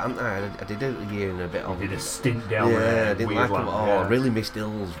for a bit, haven't I? I did a year and a bit. You did a stint down there. Yeah, I didn't like them at all. Really missed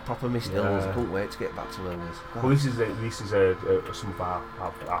hills, proper missed hills. I couldn't wait to get back to where I was. Well, this is some of our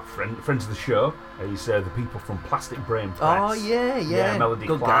friends of the show. He's the people from Plastic Brain Press. Oh yeah. Melody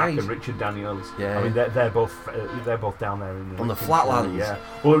Good Clark guys. and Richard Daniels. Yeah. I mean they're both down there on the flatlands. Yeah.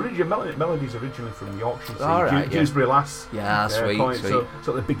 Well, Melody's originally from Yorkshire. All right. Dewsbury Lass. Yeah, sweet. So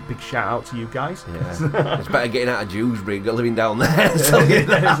the big shout out to you guys. Yeah. It's better getting out of Dewsbury and living down there. I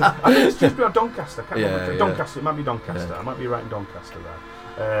think it's Dewsbury or Doncaster. I can't remember. Doncaster. It might be Doncaster. Yeah. I might be right in Doncaster there.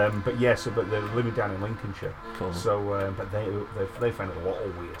 But they're living down in Lincolnshire. Cool. So, but they find a lot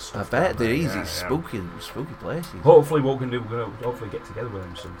of weird stuff. I bet there is. It's spooky places. Hopefully, what we're going to do, we're going to hopefully get together with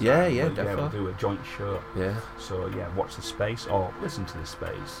them sometime. Yeah, definitely. We'll do a joint show. Yeah. So watch the space or listen to the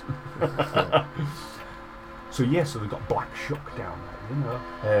space. So they've got Black Shuck down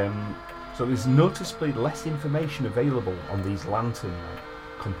there, So there's noticeably less information available on these Lantern Men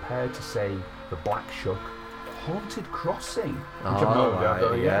compared to, say, the Black Shuck Haunted Crossing, which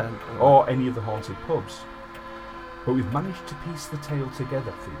or any of the haunted pubs. But we've managed to piece the tale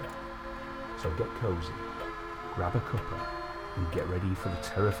together for you. So get cosy, grab a cuppa, and get ready for the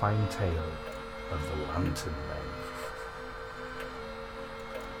terrifying tale of the Lantern Men.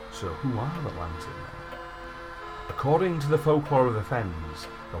 So who are the Lantern Men? According to the folklore of the Fens,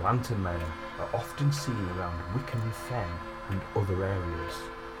 the Lantern Men are often seen around Wickham Fen and other areas.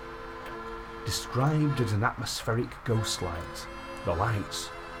 Described as an atmospheric ghost light, the lights,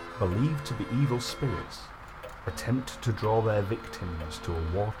 believed to be evil spirits, attempt to draw their victims to a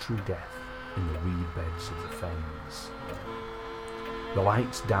watery death in the reed beds of the Fens. The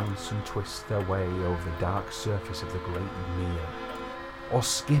lights dance and twist their way over the dark surface of the Great Mere, or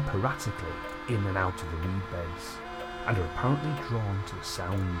skip erratically in and out of the reed beds, and are apparently drawn to the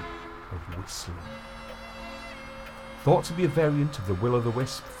sound of whistling. Thought to be a variant of the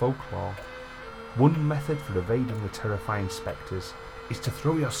will-o'-the-wisp folklore, one method for evading the terrifying spectres is to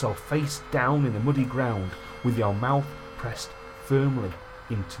throw yourself face down in the muddy ground with your mouth pressed firmly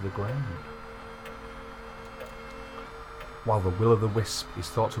into the ground. While the will-o'-the-wisp is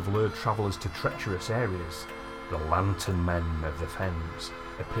thought to have lured travellers to treacherous areas, the Lantern Men of the Fens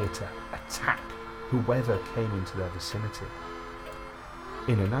appear to attack whoever came into their vicinity.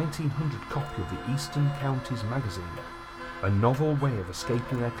 In a 1900 copy of the Eastern Counties magazine, a novel way of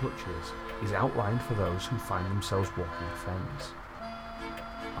escaping their clutches is outlined for those who find themselves walking the Fens.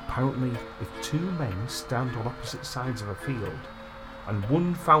 Apparently, if two men stand on opposite sides of a field, and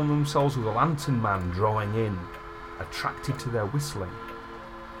one found themselves with a Lantern Man drawing in, attracted to their whistling,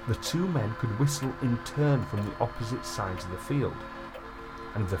 the two men could whistle in turn from the opposite sides of the field,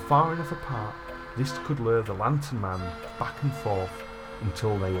 and if they're far enough apart, this could lure the Lantern Man back and forth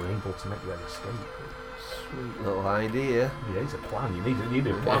until they were able to make their escape. Sweet little idea. Yeah, it's a plan. You need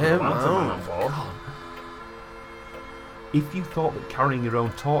a plan for the Lantern Man for. If you thought that carrying your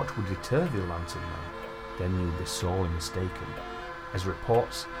own torch would deter the Lantern Man, then you'd be sorely mistaken, as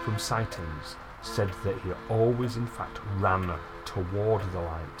reports from sightings said that he always in fact ran toward the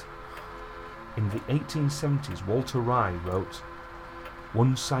light. In the 1870s, Walter Rye wrote,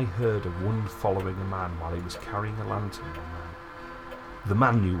 "Once I heard of one following a man while he was carrying a lantern one night. The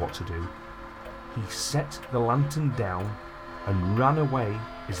man knew what to do. He set the lantern down and ran away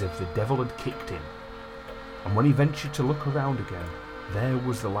as if the devil had kicked him. And when he ventured to look around again, there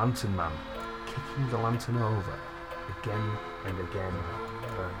was the Lantern Man, kicking the lantern over, again and again."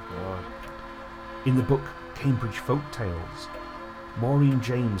 In the book Cambridge Folk Tales, Maureen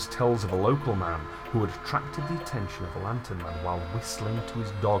James tells of a local man who had attracted the attention of a lantern man while whistling to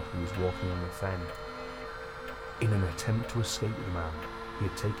his dog who was walking on the fen. In an attempt to escape the man, he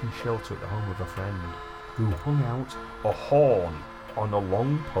had taken shelter at the home of a friend, who hung out a horn on a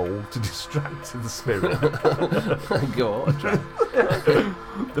long pole to distract the spirit. Go on, try.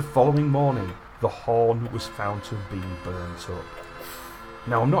 The following morning, the horn was found to have been burnt up.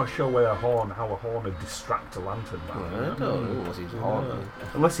 Now, I'm not sure how a horn would distract a lantern man. Well, I don't know what his horn.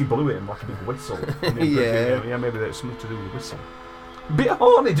 Unless he blew it in like a big whistle. Yeah. Yeah, maybe there's something to do with the whistle. A bit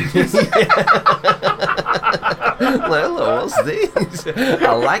horny, did you say? Well, what's this?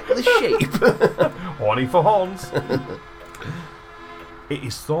 I like the shape. Horny for horns. It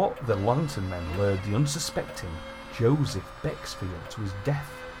is thought the lantern men lured the unsuspecting Joseph Bexfield to his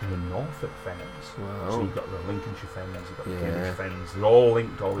death in the Norfolk Fens. Wow. So you've got the Lincolnshire Fens, you've got the Cambridge Fens, they're all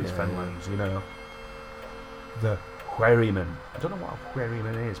linked, all these fenlands, you know. The wherryman, I don't know what a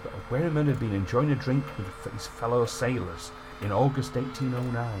wherryman is, but a wherryman had been enjoying a drink with his fellow sailors in August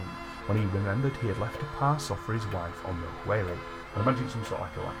 1809 when he remembered he had left a parcel for his wife on the wherry. I imagine some sort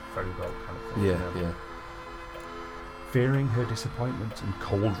of like a ferry boat kind of thing. Yeah. Fearing her disappointment and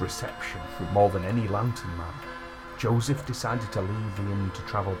cold reception more than any lantern man, Joseph decided to leave the inn to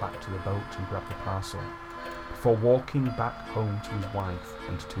travel back to the boat and grab the parcel, before walking back home to his wife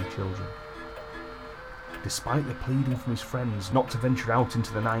and 2 children. Despite the pleading from his friends not to venture out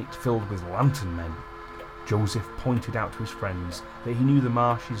into the night filled with lantern men, Joseph pointed out to his friends that he knew the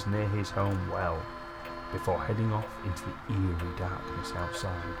marshes near his home well, before heading off into the eerie darkness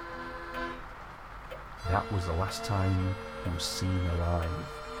outside. That was the last time he was seen alive.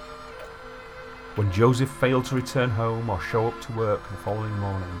 When Joseph failed to return home or show up to work the following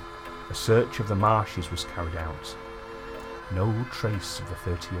morning, a search of the marshes was carried out. No trace of the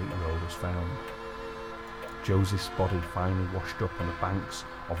 38-year-old was found. Joseph's body finally washed up on the banks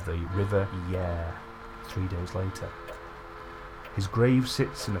of the River Yare 3 days later. His grave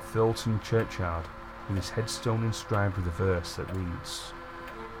sits in a Thilton churchyard with his headstone inscribed with a verse that reads,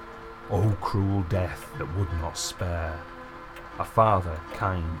 "O cruel death that would not spare, a father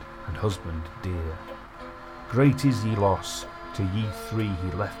kind and husband dear, great is ye loss to ye 3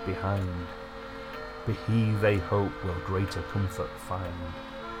 he left behind, but he they hope will greater comfort find."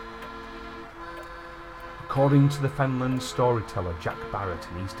 According to the Fenland storyteller Jack Barrett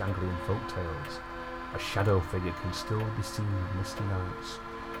in East Anglian Folktales, a shadow figure can still be seen on misty nights,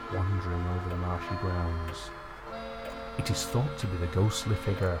 wandering over the marshy grounds. It is thought to be the ghostly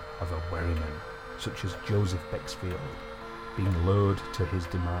figure of a wherryman, such as Joseph Bexfield, being lured to his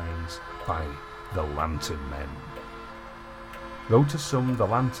demise by the lantern men. Though to some the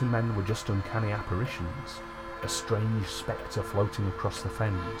lantern men were just uncanny apparitions, a strange spectre floating across the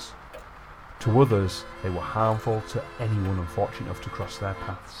fens, to others they were harmful to anyone unfortunate enough to cross their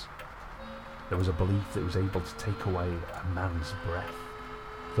paths. There was a belief that it was able to take away a man's breath,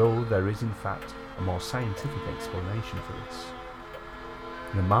 though there is in fact a more scientific explanation for this.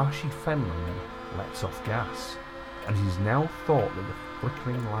 The marshy fenland lets off gas, and it is now thought that the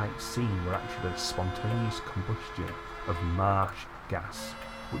flickering lights seen were actually spontaneous combustion of marsh gas,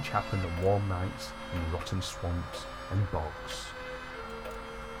 which happened on warm nights in rotten swamps and bogs.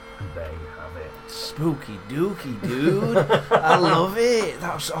 And there you have it. Spooky dooky, dude. I love it.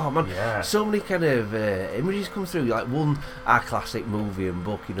 That's, oh man, so many kind of images come through. Like our classic movie and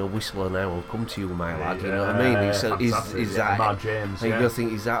book, Whistle and Owl, Come to You, My Lad. You know what I mean? Is that M.R. James? You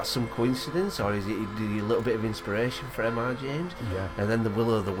think, is that some coincidence, or is it a little bit of inspiration for M.R. James? Yeah. And then the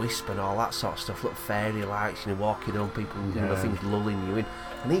Will o' the Wisp and all that sort of stuff. Look, fairy lights, walking on people, things lulling you in.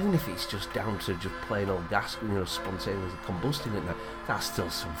 And even if it's just down to just plain old gas, spontaneously combusting at night, that's still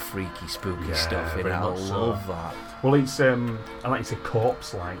some freaky, spooky stuff. I love that. Well, it's I like to say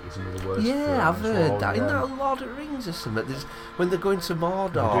corpse light is another word. Yeah, I've heard that. Isn't that Lord of the Rings or something? When they're going to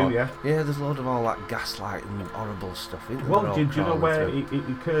Mordor, they do, yeah, there's a load of all that gaslight and horrible stuff. Well, do you know where it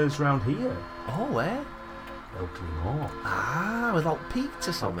occurs around here? Oh, where? Oakley Moor. Ah, with Old Peak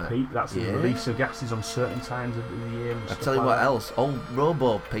or something. Peak, that's the release of gases on certain times of the year. And I tell you what else, old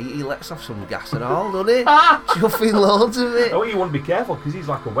Robo Pete, he lets off some gas and all, doesn't he? Chuffing loads of it. Oh, you want to be careful because he's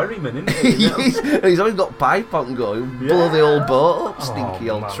like a wherryman, isn't he? He's always got pipe on going, blow the old boat up, stinky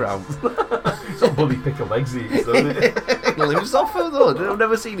old tramp. Some bloody pickled eggs he eats, doesn't it? He lives off him though. I've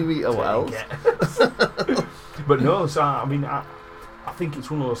never seen him eat a Wells. But no, so I mean, I think it's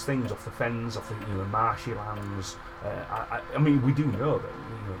one of those things off the fens, off the marshy lands. I mean, we do know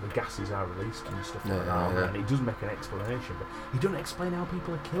that the gases are released and stuff like that, and it does make an explanation. But he doesn't explain how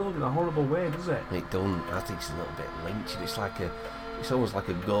people are killed in a horrible way, does it? It don't. I think it's a little bit linked. It's almost like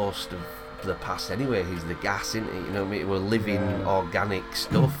a ghost of the past anyway. Is the gas, isn't it? You know what I mean? We're living organic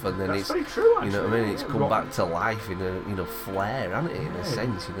stuff, and then That's it's very true, actually. you know what I mean. It's come back to life in a flare, hasn't it? In a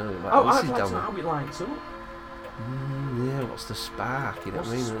sense, you know. Like, I'd like to know how it lights up. Yeah, what's the spark? You know what's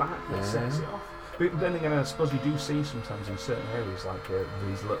what I mean? The spark that sets it off? But then again, I suppose you do see sometimes in certain areas like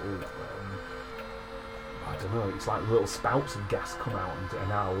these little. I don't know, it's like little spouts of gas come out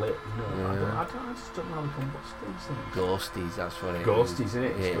and are lit, you know. I just don't know how they combust these things. Ghosties, that's what it is. Ghosties, isn't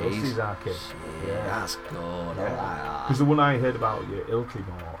it? It's Ghosties Arcade. Yeah, that's good. Yeah. Because the one I heard about Ilkley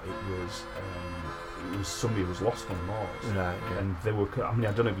Moor, it was somebody who was lost on the moors. Right, yeah. And they were, I mean,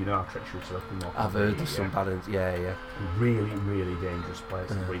 I don't know if you know how treacherous Ilkley Moor. I've heard of some bad ones, yeah. Really, really dangerous place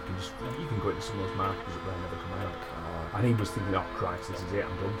where you can go into some of those markers that they'll never come out. And he was thinking, oh Christ, this is it,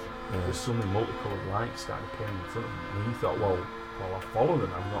 I'm done for it. There's suddenly multicoloured lights started appearing in front of him, and he thought, well, I'll follow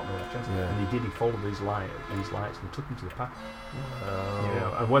them, I've not no chance. And he did, he followed these lights and took him to the path. You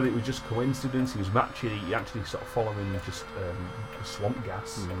know, and whether it was just coincidence, he actually sort of following just swamp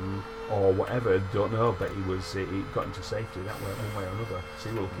gas or whatever, don't know, but he got into safety that way, one way or another. So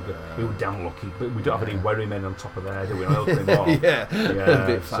he was damn lucky, but we don't have any wherrymen on top of there, do we? A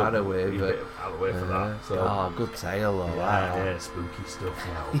bit far away, a bit out of the way for that. So, good tale though. Yeah, spooky stuff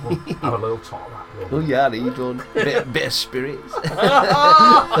now. Have a little talk about that. Oh yeah, you done. Bit of spirits.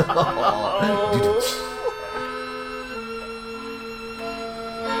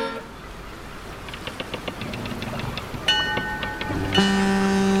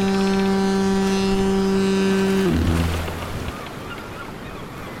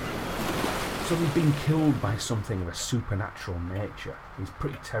 So he's been killed by something of a supernatural nature. He's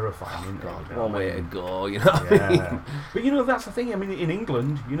pretty terrifying, isn't he? One way to go, you know. Yeah. But you know, that's the thing. I mean, in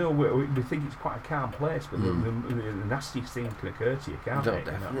England, you know, we think it's quite a calm place, but the nastiest thing can occur to you, can't it?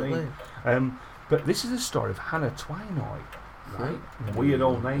 Definitely. You know what I mean? But this is the story of Hannah Twinoy, right? Weird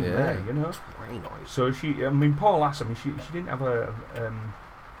old name there, you know. Twinoy. So poor lass. I mean, she didn't have a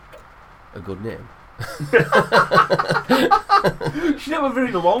good name. She didn't have a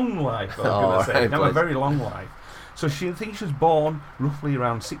very long life, I was going to say. She didn't have a very long life. So she thinks she was born roughly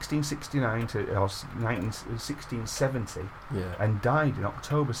around 1669 to 1670 and died in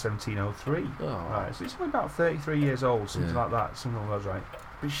October 1703. Right, so it's only about 33 years old, something like that, something along those right.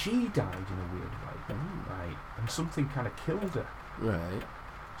 But she died in a weird way, right? And something kind of killed her. Right.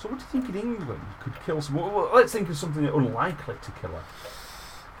 So what do you think in England could kill someone? Well, let's think of something unlikely to kill her.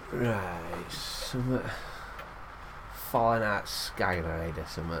 Right, something falling out sky in her head or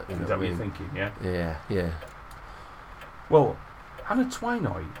something. Is that what you're thinking, yeah? Yeah. Well, Hannah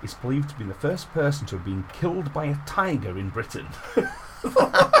Twinoy is believed to be the first person to have been killed by a tiger in Britain.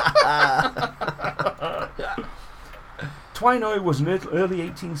 Twinoy was an early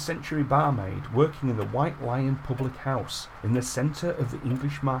 18th century barmaid working in the White Lion public house in the centre of the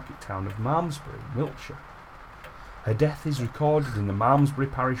English market town of Malmesbury, Wiltshire. Her death is recorded in the Malmesbury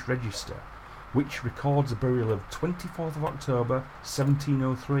Parish Register, which records the burial of 24th of October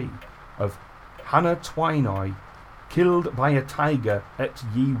 1703 of Hannah Twinoy, killed by a tiger at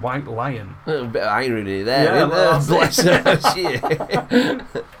Ye White Lion. A little bit of irony there. Bless her.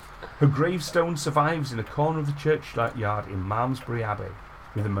 Her gravestone survives in a corner of the churchyard in Malmesbury Abbey,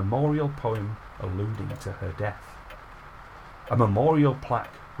 with a memorial poem alluding to her death. A memorial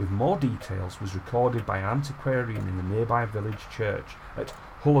plaque with more details was recorded by an antiquarian in the nearby village church at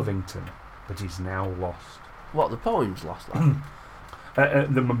Hullavington, but is now lost. What, the poem's lost? Like?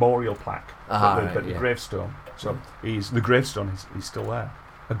 The memorial plaque, the gravestone. So the gravestone is still there.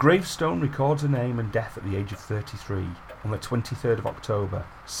 A gravestone records her name and death at the age of 33 on the 23rd of October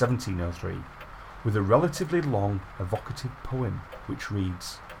 1703, with a relatively long, evocative poem which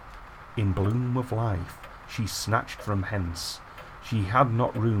reads, "In bloom of life she snatched from hence, she had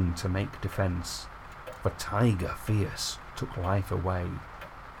not room to make defence, for tiger fierce took life away,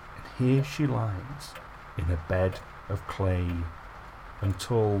 and here she lies in a bed of clay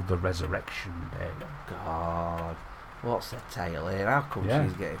until the resurrection day." God, what's the tale here? How come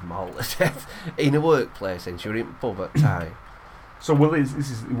she's getting mauled to death in a workplace and she was in the pub at time? So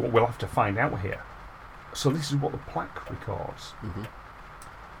this is what we'll have to find out here. So this is what the plaque records.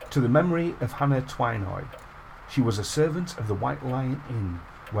 To the memory of Hannah Twinoy, she was a servant of the White Lion Inn,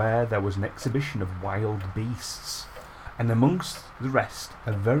 where there was an exhibition of wild beasts, and amongst the rest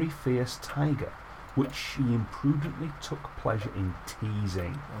a very fierce tiger, which she imprudently took pleasure in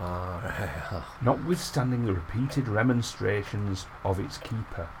teasing, notwithstanding the repeated remonstrations of its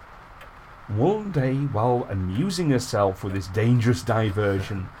keeper. One day, while amusing herself with this dangerous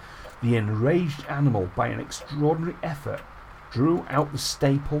diversion, the enraged animal, by an extraordinary effort, drew out the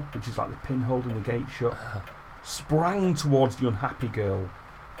staple, which is like the pin holding the gate shut, sprang towards the unhappy girl,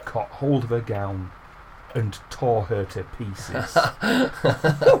 caught hold of her gown and tore her to pieces. I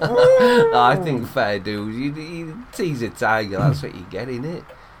think fair dues. You tease a tiger, that's what you get, innit?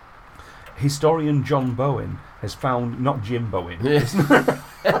 Historian John Bowen has found, not Jim Bowen, Bully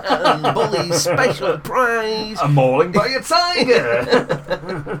special prize. a mauling by a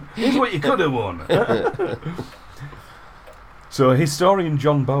tiger. Here's what you could have won. So historian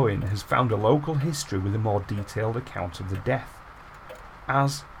John Bowen has found a local history with a more detailed account of the death,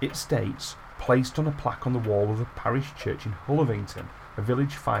 as it states, placed on a plaque on the wall of the parish church in Hullavington, a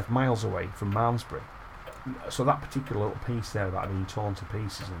village 5 miles away from Malmesbury. So that particular little piece there about being torn to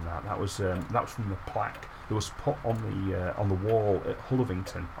pieces and that was from the plaque that was put on the wall at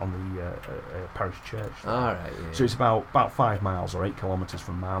Hullavington on the parish church. All right. Yeah. So it's about 5 miles or 8 kilometres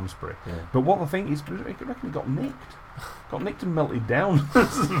from Malmesbury. Yeah. But what the thing is, I reckon it got nicked. Got nicked and melted down.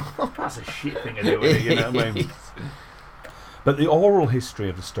 That's a shit thing to do with it, you know what I mean? But the oral history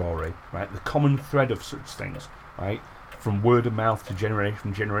of the story, right, the common thread of such things, right, from word of mouth to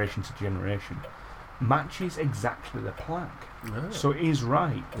generation to generation, matches exactly the plaque. Oh. So it is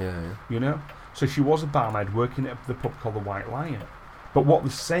right, you know? So she was a barmaid working at the pub called the White Lion. But what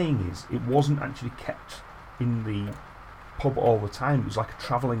they're saying is it wasn't actually kept in the pub all the time. It was like a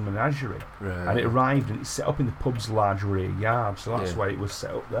travelling menagerie. Right. And it arrived and it's set up in the pub's large rear yard. So that's why it was set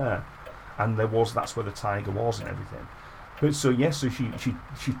up there. And that's where the tiger was and everything. But so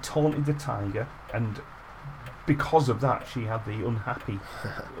she taunted the tiger, and because of that she had the unhappy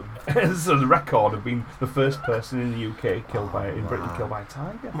so the record of being the first person in the UK killed by a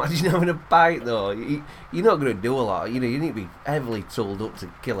tiger. Imagine having a bite though. You're not going to do a lot. You know, you need to be heavily tooled up to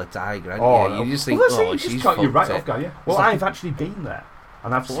kill a tiger. You just think, she's fucked right it. off, guy, yeah. Well, I've actually been there.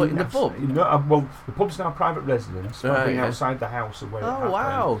 And I've seen in the pub. Well, the pub's now a private residence. I've been outside the house of where it happened. Oh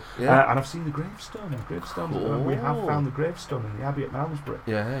wow! Yeah. And I've seen the gravestone. We have found the gravestone in the Abbey at Malmesbury.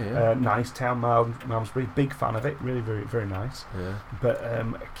 Yeah. Nice town, Malmesbury. Big fan of it. Really, very, very nice. Yeah. But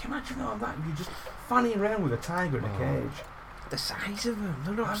can you imagine all that? You're just fanning around with a tiger in a cage. The size of them,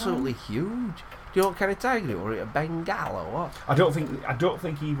 they're absolutely huge. Do you know what kind of tiger it was? A Bengal or what? I don't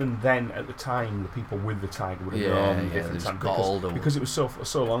think even then at the time the people with the tiger would have known the difference because it was so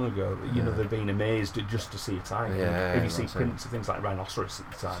long ago that you know they'd been amazed just to see a tiger. If you see prints of things like rhinoceros at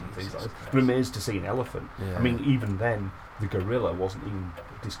the time and things like that, they're amazed to see an elephant. Yeah. I mean, even then the gorilla wasn't even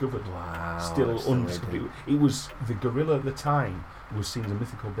discovered. Wow, still undiscovered. It was the gorilla at the time was seen as a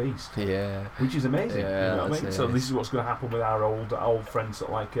mythical beast. Yeah. Which is amazing. Yeah, you know what I mean? So this is what's going to happen with our old friends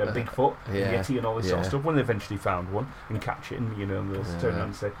that like Bigfoot, Yeti, and all this sort of stuff. When they eventually found one and catch it, and you know, they'll turn around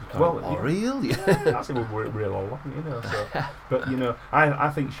and say, "Well, real? That's it. We're real all along, you know." So, but you know, I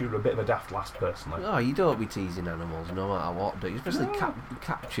think she was a bit of a daft last person. Like. Oh, you don't be teasing animals no matter what, do you? Especially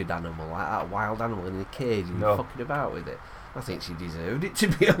captured animal like that, wild animal in a cage, and you're fucking about with it. I think she deserved it, to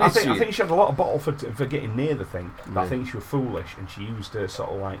be honest. I think she had a lot of bottle for getting near the thing, but I think she was foolish and she used her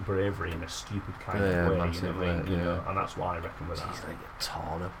sort of like bravery in a stupid kind of way, you know what I mean? You know, and that's why I reckon with that. She's like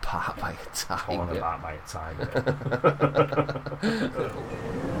torn apart by a tiger. Torn apart by a tiger.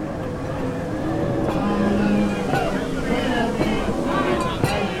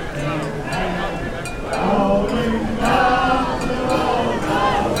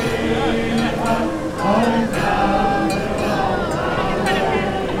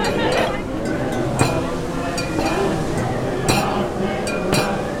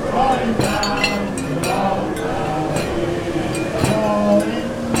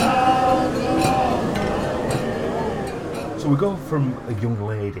 We go from a young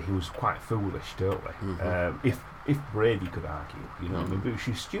lady who was quite foolish, don't we? Mm-hmm. If Brady could argue, you know, I mean, but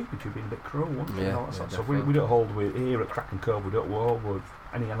she's stupid. She's been a bit cruel, wasn't she? So we don't hold with here at Kraken Cove. We don't hold with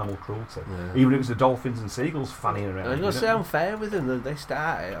any animal cruelty, even if it was the dolphins and seagulls fanning around. I was going to say I'm fair with them. They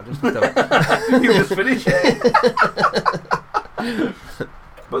started. I just don't. You just finish it.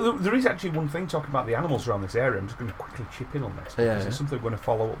 But there is actually one thing talking about the animals around this area. I'm just going to quickly chip in on this because it's something we're going to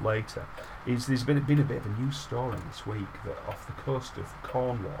follow up later. There's been a bit of a news story this week that off the coast of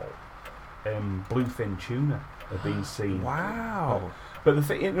Cornwall, bluefin tuna have been seen. Wow! But the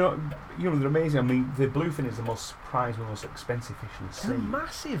thing, you know, they're amazing. I mean, the bluefin is the most prized, one of the most expensive fish in the sea. They're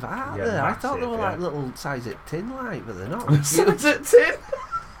massive, aren't they? Massive, I thought they were like little size at tin, like, but they're not. Size at tin.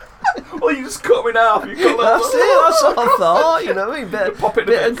 Well, you just cut them in half. You cut that's what I thought. You know what I mean? Pop it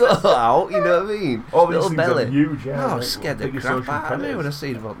bit of gut out. You know what I mean? All little these belly. Are huge. Yeah, I scared the crap out of me when I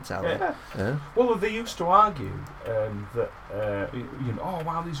seen them on telly. Yeah. Well, they used to argue that oh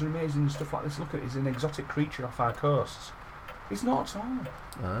wow, these are amazing and stuff like this. Look at it, it's an exotic creature off our coasts. It's not at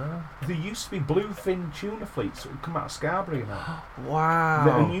all. There used to be bluefin tuna fleets that would come out of Scarborough now.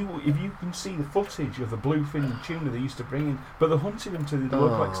 Wow. And if you can see the footage of the bluefin tuna they used to bring in, but they hunted them to the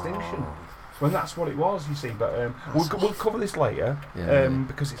local extinction. Well, that's what it was, you see. But we'll cover this later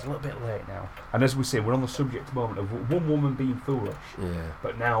because it's a little bit late now. And as we say, we're on the subject at the moment of one woman being foolish. Yeah.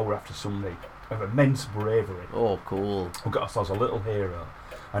 But now we're after somebody of immense bravery. Oh, cool. We've got ourselves a little hero.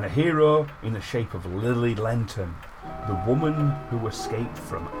 And a hero in the shape of Lily Lenton, the woman who escaped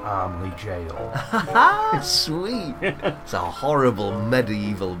from Armley Jail. Sweet. It's a horrible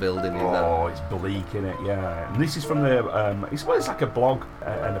medieval building in there. Oh, it's bleak, isn't it? Yeah. And this is from the... it's like a blog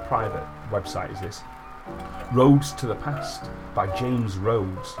and a private website, is this. Roads to the Past by James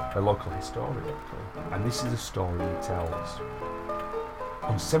Rhodes, a local historian. And this is the story he tells.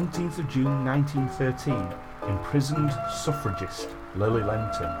 On 17th of June 1913, imprisoned suffragist Lily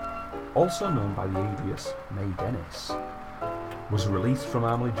Lenton, also known by the alias May Dennis, was released from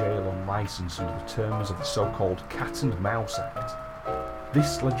Armley Jail on licence under the terms of the so-called Cat and Mouse Act.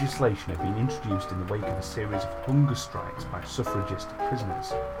 This legislation had been introduced in the wake of a series of hunger strikes by suffragist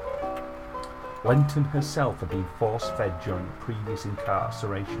prisoners. Lenton herself had been force-fed during a previous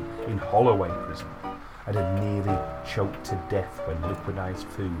incarceration in Holloway Prison and had nearly choked to death when liquidised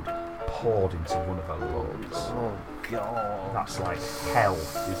food poured into one of her lungs. Oh God! That's like hell.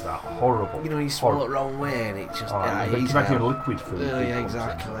 Is that horrible? You swallow it the wrong way and it just... it's like liquid food. Yeah,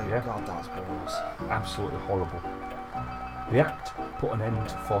 exactly. Yeah? God, that's gross. Absolutely horrible. The Act put an end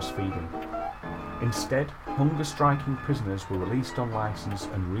to force feeding. Instead, hunger-striking prisoners were released on licence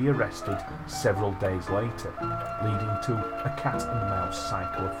and re-arrested several days later, leading to a cat-and-mouse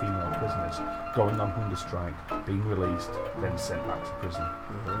cycle of female prisoners going on hunger strike, being released, then sent back to prison.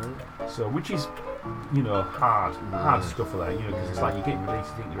 So, which is, hard stuff for that, because it's like you're getting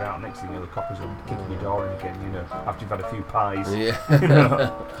released, you think you're out, next thing the coppers are kicking your door in again, after you've had a few pies. Yeah.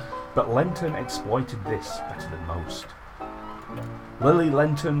 But Lenton exploited this better than most. Lily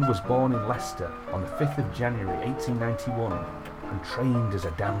Lenton was born in Leicester on the 5th of January 1891 and trained as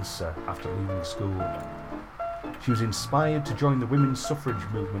a dancer after leaving school. She was inspired to join the women's suffrage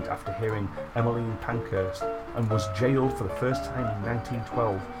movement after hearing Emmeline Pankhurst and was jailed for the first time in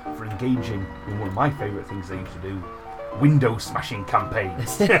 1912 for engaging in one of my favourite things they used to do, window smashing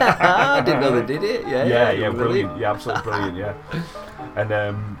campaigns. I didn't know they did it. Yeah, brilliant. Yeah, absolutely brilliant, yeah.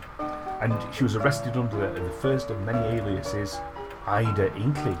 And she was arrested under the first of many aliases, Ida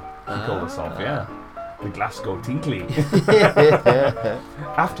Inkley, she called herself, the Glasgow Tinkley.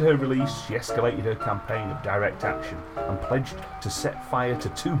 After her release, she escalated her campaign of direct action and pledged to set fire to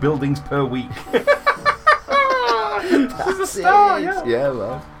 2 buildings per week. She's a star, yeah,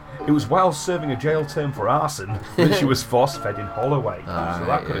 man. It was while serving a jail term for arson that she was force-fed in Holloway. So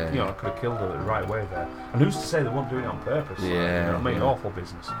that could have killed her the right way there. And who's to say they weren't doing it on purpose? Awful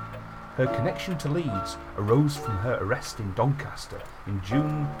business. Her connection to Leeds arose from her arrest in Doncaster in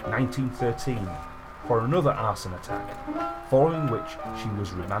June 1913 for another arson attack, following which she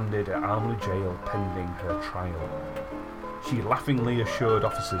was remanded at Armley Jail pending her trial. She laughingly assured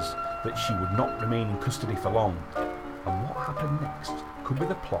officers that she would not remain in custody for long, and what happened next could be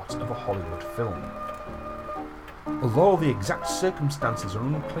the plot of a Hollywood film. Although the exact circumstances are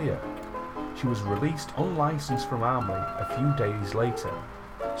unclear, she was released on licence from Armley a few days later,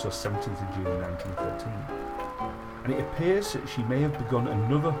 so 17th of June 1913. And it appears that she may have begun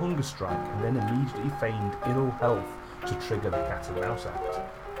another hunger strike and then immediately feigned ill health to trigger the Cat and Mouse Act.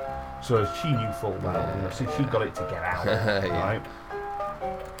 So she knew full well, so she got it to get out, right?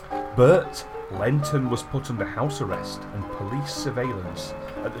 But Lenton was put under house arrest and police surveillance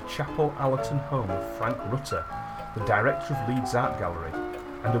at the Chapel Allerton home of Frank Rutter, the director of Leeds Art Gallery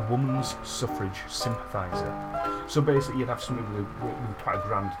and a woman's suffrage sympathiser. So basically you'd have somebody with quite a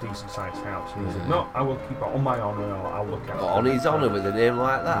grand, decent-sized house. And he said, no, I will keep it on my honour and I'll look after it. On his honour with a name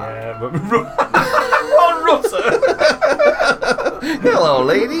like that? Yeah, but Ron Rutter! Hello,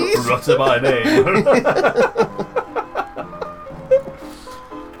 ladies! Rutter by name.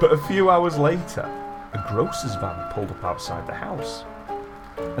 But a few hours later, a grocer's van pulled up outside the house.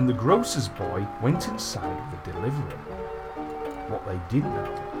 And the grocer's boy went inside with a delivery. What they didn't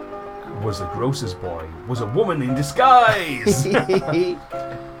know was the grocer's boy was a woman in disguise.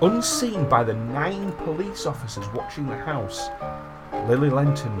 Unseen by the 9 police officers watching the house, Lily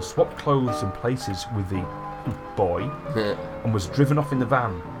Lenton swapped clothes and places with the boy and was driven off in the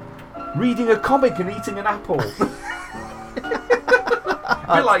van, reading a comic and eating an apple.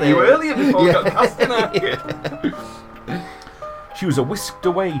 A bit like you earlier before we got cast in. She was whisked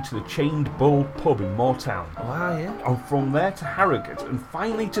away to the Chained Bull pub in Moortown. Wow, yeah. And from there to Harrogate, and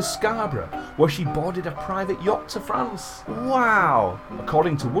finally to Scarborough, where she boarded a private yacht to France. Wow.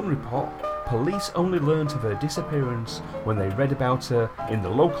 According to one report, police only learnt of her disappearance when they read about her in the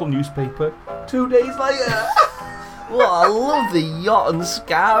local newspaper 2 days later. Well, I love the yacht and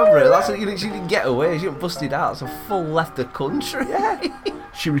Scarborough. That's what she didn't get away. She didn't busted out. It's a full left the country. Yeah.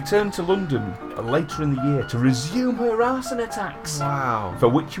 She returned to London later in the year to resume her arson attacks. Wow. For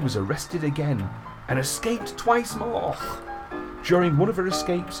which she was arrested again and escaped twice more. During one of her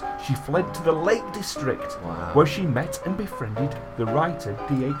escapes, she fled to the Lake District, where she met and befriended the writer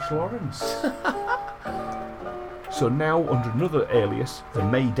D.H. Lawrence. So now, under another alias, the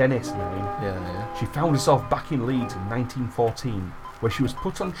May Dennis name, she found herself back in Leeds in 1914, where she was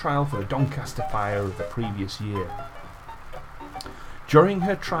put on trial for the Doncaster fire of the previous year. During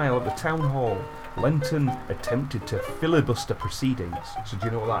her trial at the town hall, Lenton attempted to filibuster proceedings. So do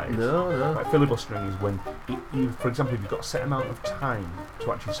you know what that is? No. Like, filibustering is when, for example, if you've got a set amount of time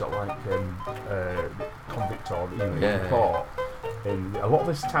to actually sort of like convict or in court. And a lot of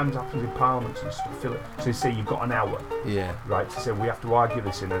this times happens in parliaments and stuff. So you say you've got an hour, right? To say we have to argue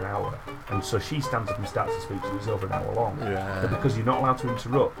this in an hour, and so she stands up and starts to speak, so it's over an hour long. But because you're not allowed to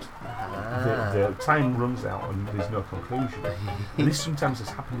interrupt, the time runs out and there's no conclusion. And this sometimes has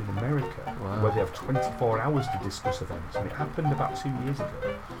happened in America, where they have 24 hours to discuss events. And it happened about 2 years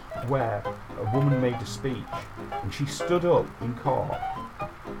ago, where a woman made a speech and she stood up in court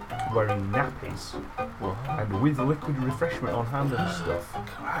wearing nappies and with liquid refreshment on hand and stuff.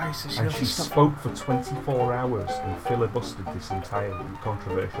 Christ, and she spoke for 24 hours and filibustered this entire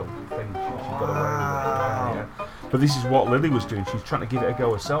controversial thing. She got away with it. But this is what Lily was doing. She's trying to give it a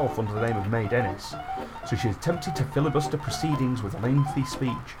go herself under the name of May Dennis. So she attempted to filibuster proceedings with a lengthy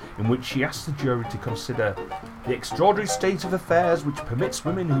speech in which she asked the jury to consider the extraordinary state of affairs which permits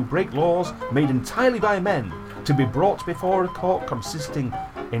women who break laws made entirely by men to be brought before a court consisting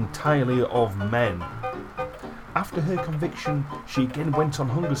entirely of men. After her conviction, she again went on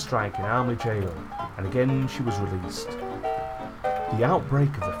hunger strike in Armley Jail, and again she was released. The outbreak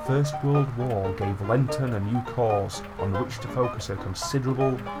of the First World War gave Lenton a new cause on which to focus her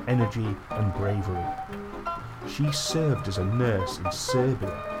considerable energy and bravery. She served as a nurse in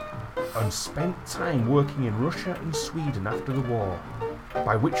Serbia and spent time working in Russia and Sweden after the war,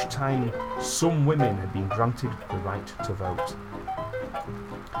 by which time some women had been granted the right to vote.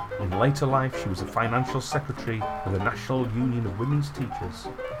 In later life, she was a financial secretary of the National Union of Women's Teachers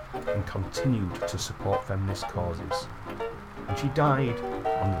and continued to support feminist causes. And she died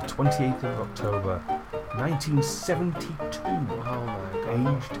on the 28th of October 1972,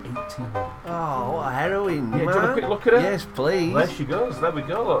 aged 81. Oh, what a heroine, do you want a quick look at her? Yes, please. There she goes, there we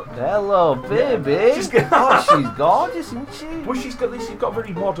go, look. Hello, baby. Yeah. She's gorgeous, isn't she? Well, she's got a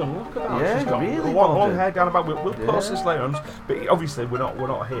very modern look about her. Yeah, She's got really long hair down about. We'll post this later on, but obviously we're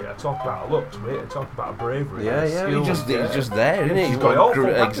not here to talk about her looks. We're here to talk about her bravery. He's just there, isn't he? She's got it all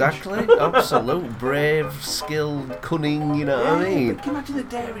exactly. Absolute, brave, skilled, cunning. You know what I mean? Can you imagine the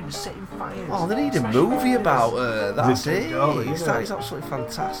daring of setting fires? Oh, they need a movie about her. That's it. That is absolutely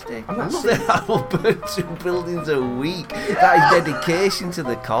fantastic. I love that I will burn 2 buildings a week. That is dedication to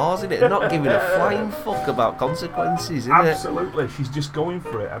the cause, isn't it? Not giving a flying fuck about consequences, isn't it? Absolutely. She's just going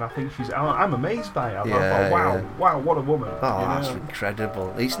for it, and I think I'm amazed by it. I thought, wow, what a woman. Oh, that's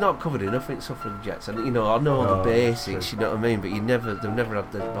incredible. It's not covered enough in suffragettes, and I know the basics, you know what I mean, but they've never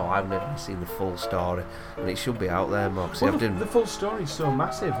had I've never seen the full story, and it should be out there more. The full story is so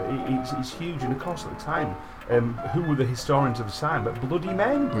massive, it's huge, and of course at the time, who were the historians of the time? But bloody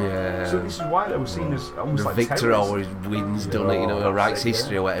men. Yeah. So this is why they were seen as almost like victor terrorists. Always wins, doesn't it? Writes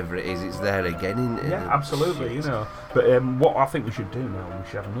history or whatever it is. It's there again, isn't it? Yeah, absolutely. But what I think we should do now, we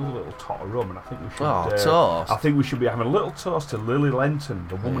should have another little tot of rum, and I think we should. Toast. I think we should be having a little toast to Lily Lenton,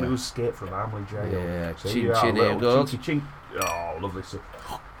 the woman who escaped from Armley Jail. Yeah. So chin chin here goes. Chink. Oh, lovely stuff.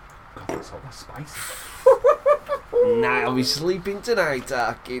 God, that's all that spicy. Nah, I'll be sleeping tonight,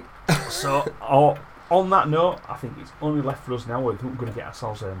 Arkin. So, on that note, I think it's only left for us now. We're going to get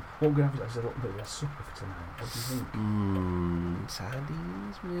ourselves what we're going to have is a little bit of a supper for tonight. What do you think?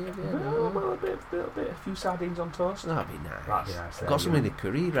 Sardines, maybe. A few sardines on toast. That'd be nice. That'd be nice. Got some in the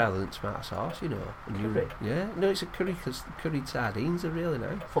curry rather than tomato sauce, Curry? Yeah, no, it's a curry because curried sardines are really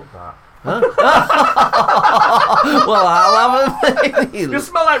nice. Fuck that. Huh? Well, I'll have a You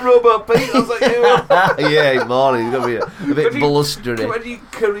smell like Robo Pete. I was like, yeah, morning. It's going to be a bit blustery. Where do you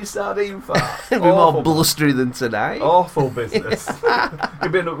curry sardine for? It'll be more blustery than tonight. Awful business.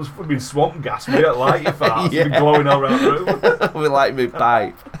 You've been swamp gas. We don't like your farts. You've been glowing all around the room. We like me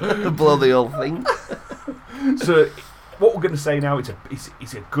pipe. Blow the whole thing. So, what we're going to say now, it's a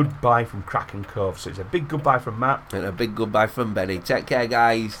goodbye from Kraken Cove. So it's a big goodbye from Matt. And a big goodbye from Benny. Take care,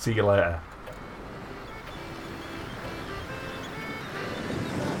 guys. See you later.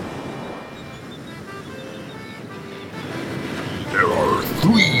 There are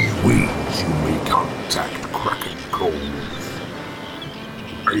 3 ways you may contact Kraken Cove.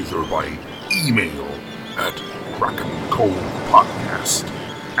 Either by email at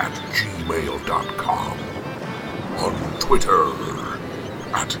krakencovepodcast@gmail.com, on Twitter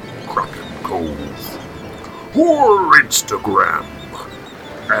at Kraken Cove, or Instagram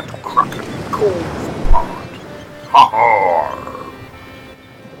at Kraken Cove Pod. Ha ha!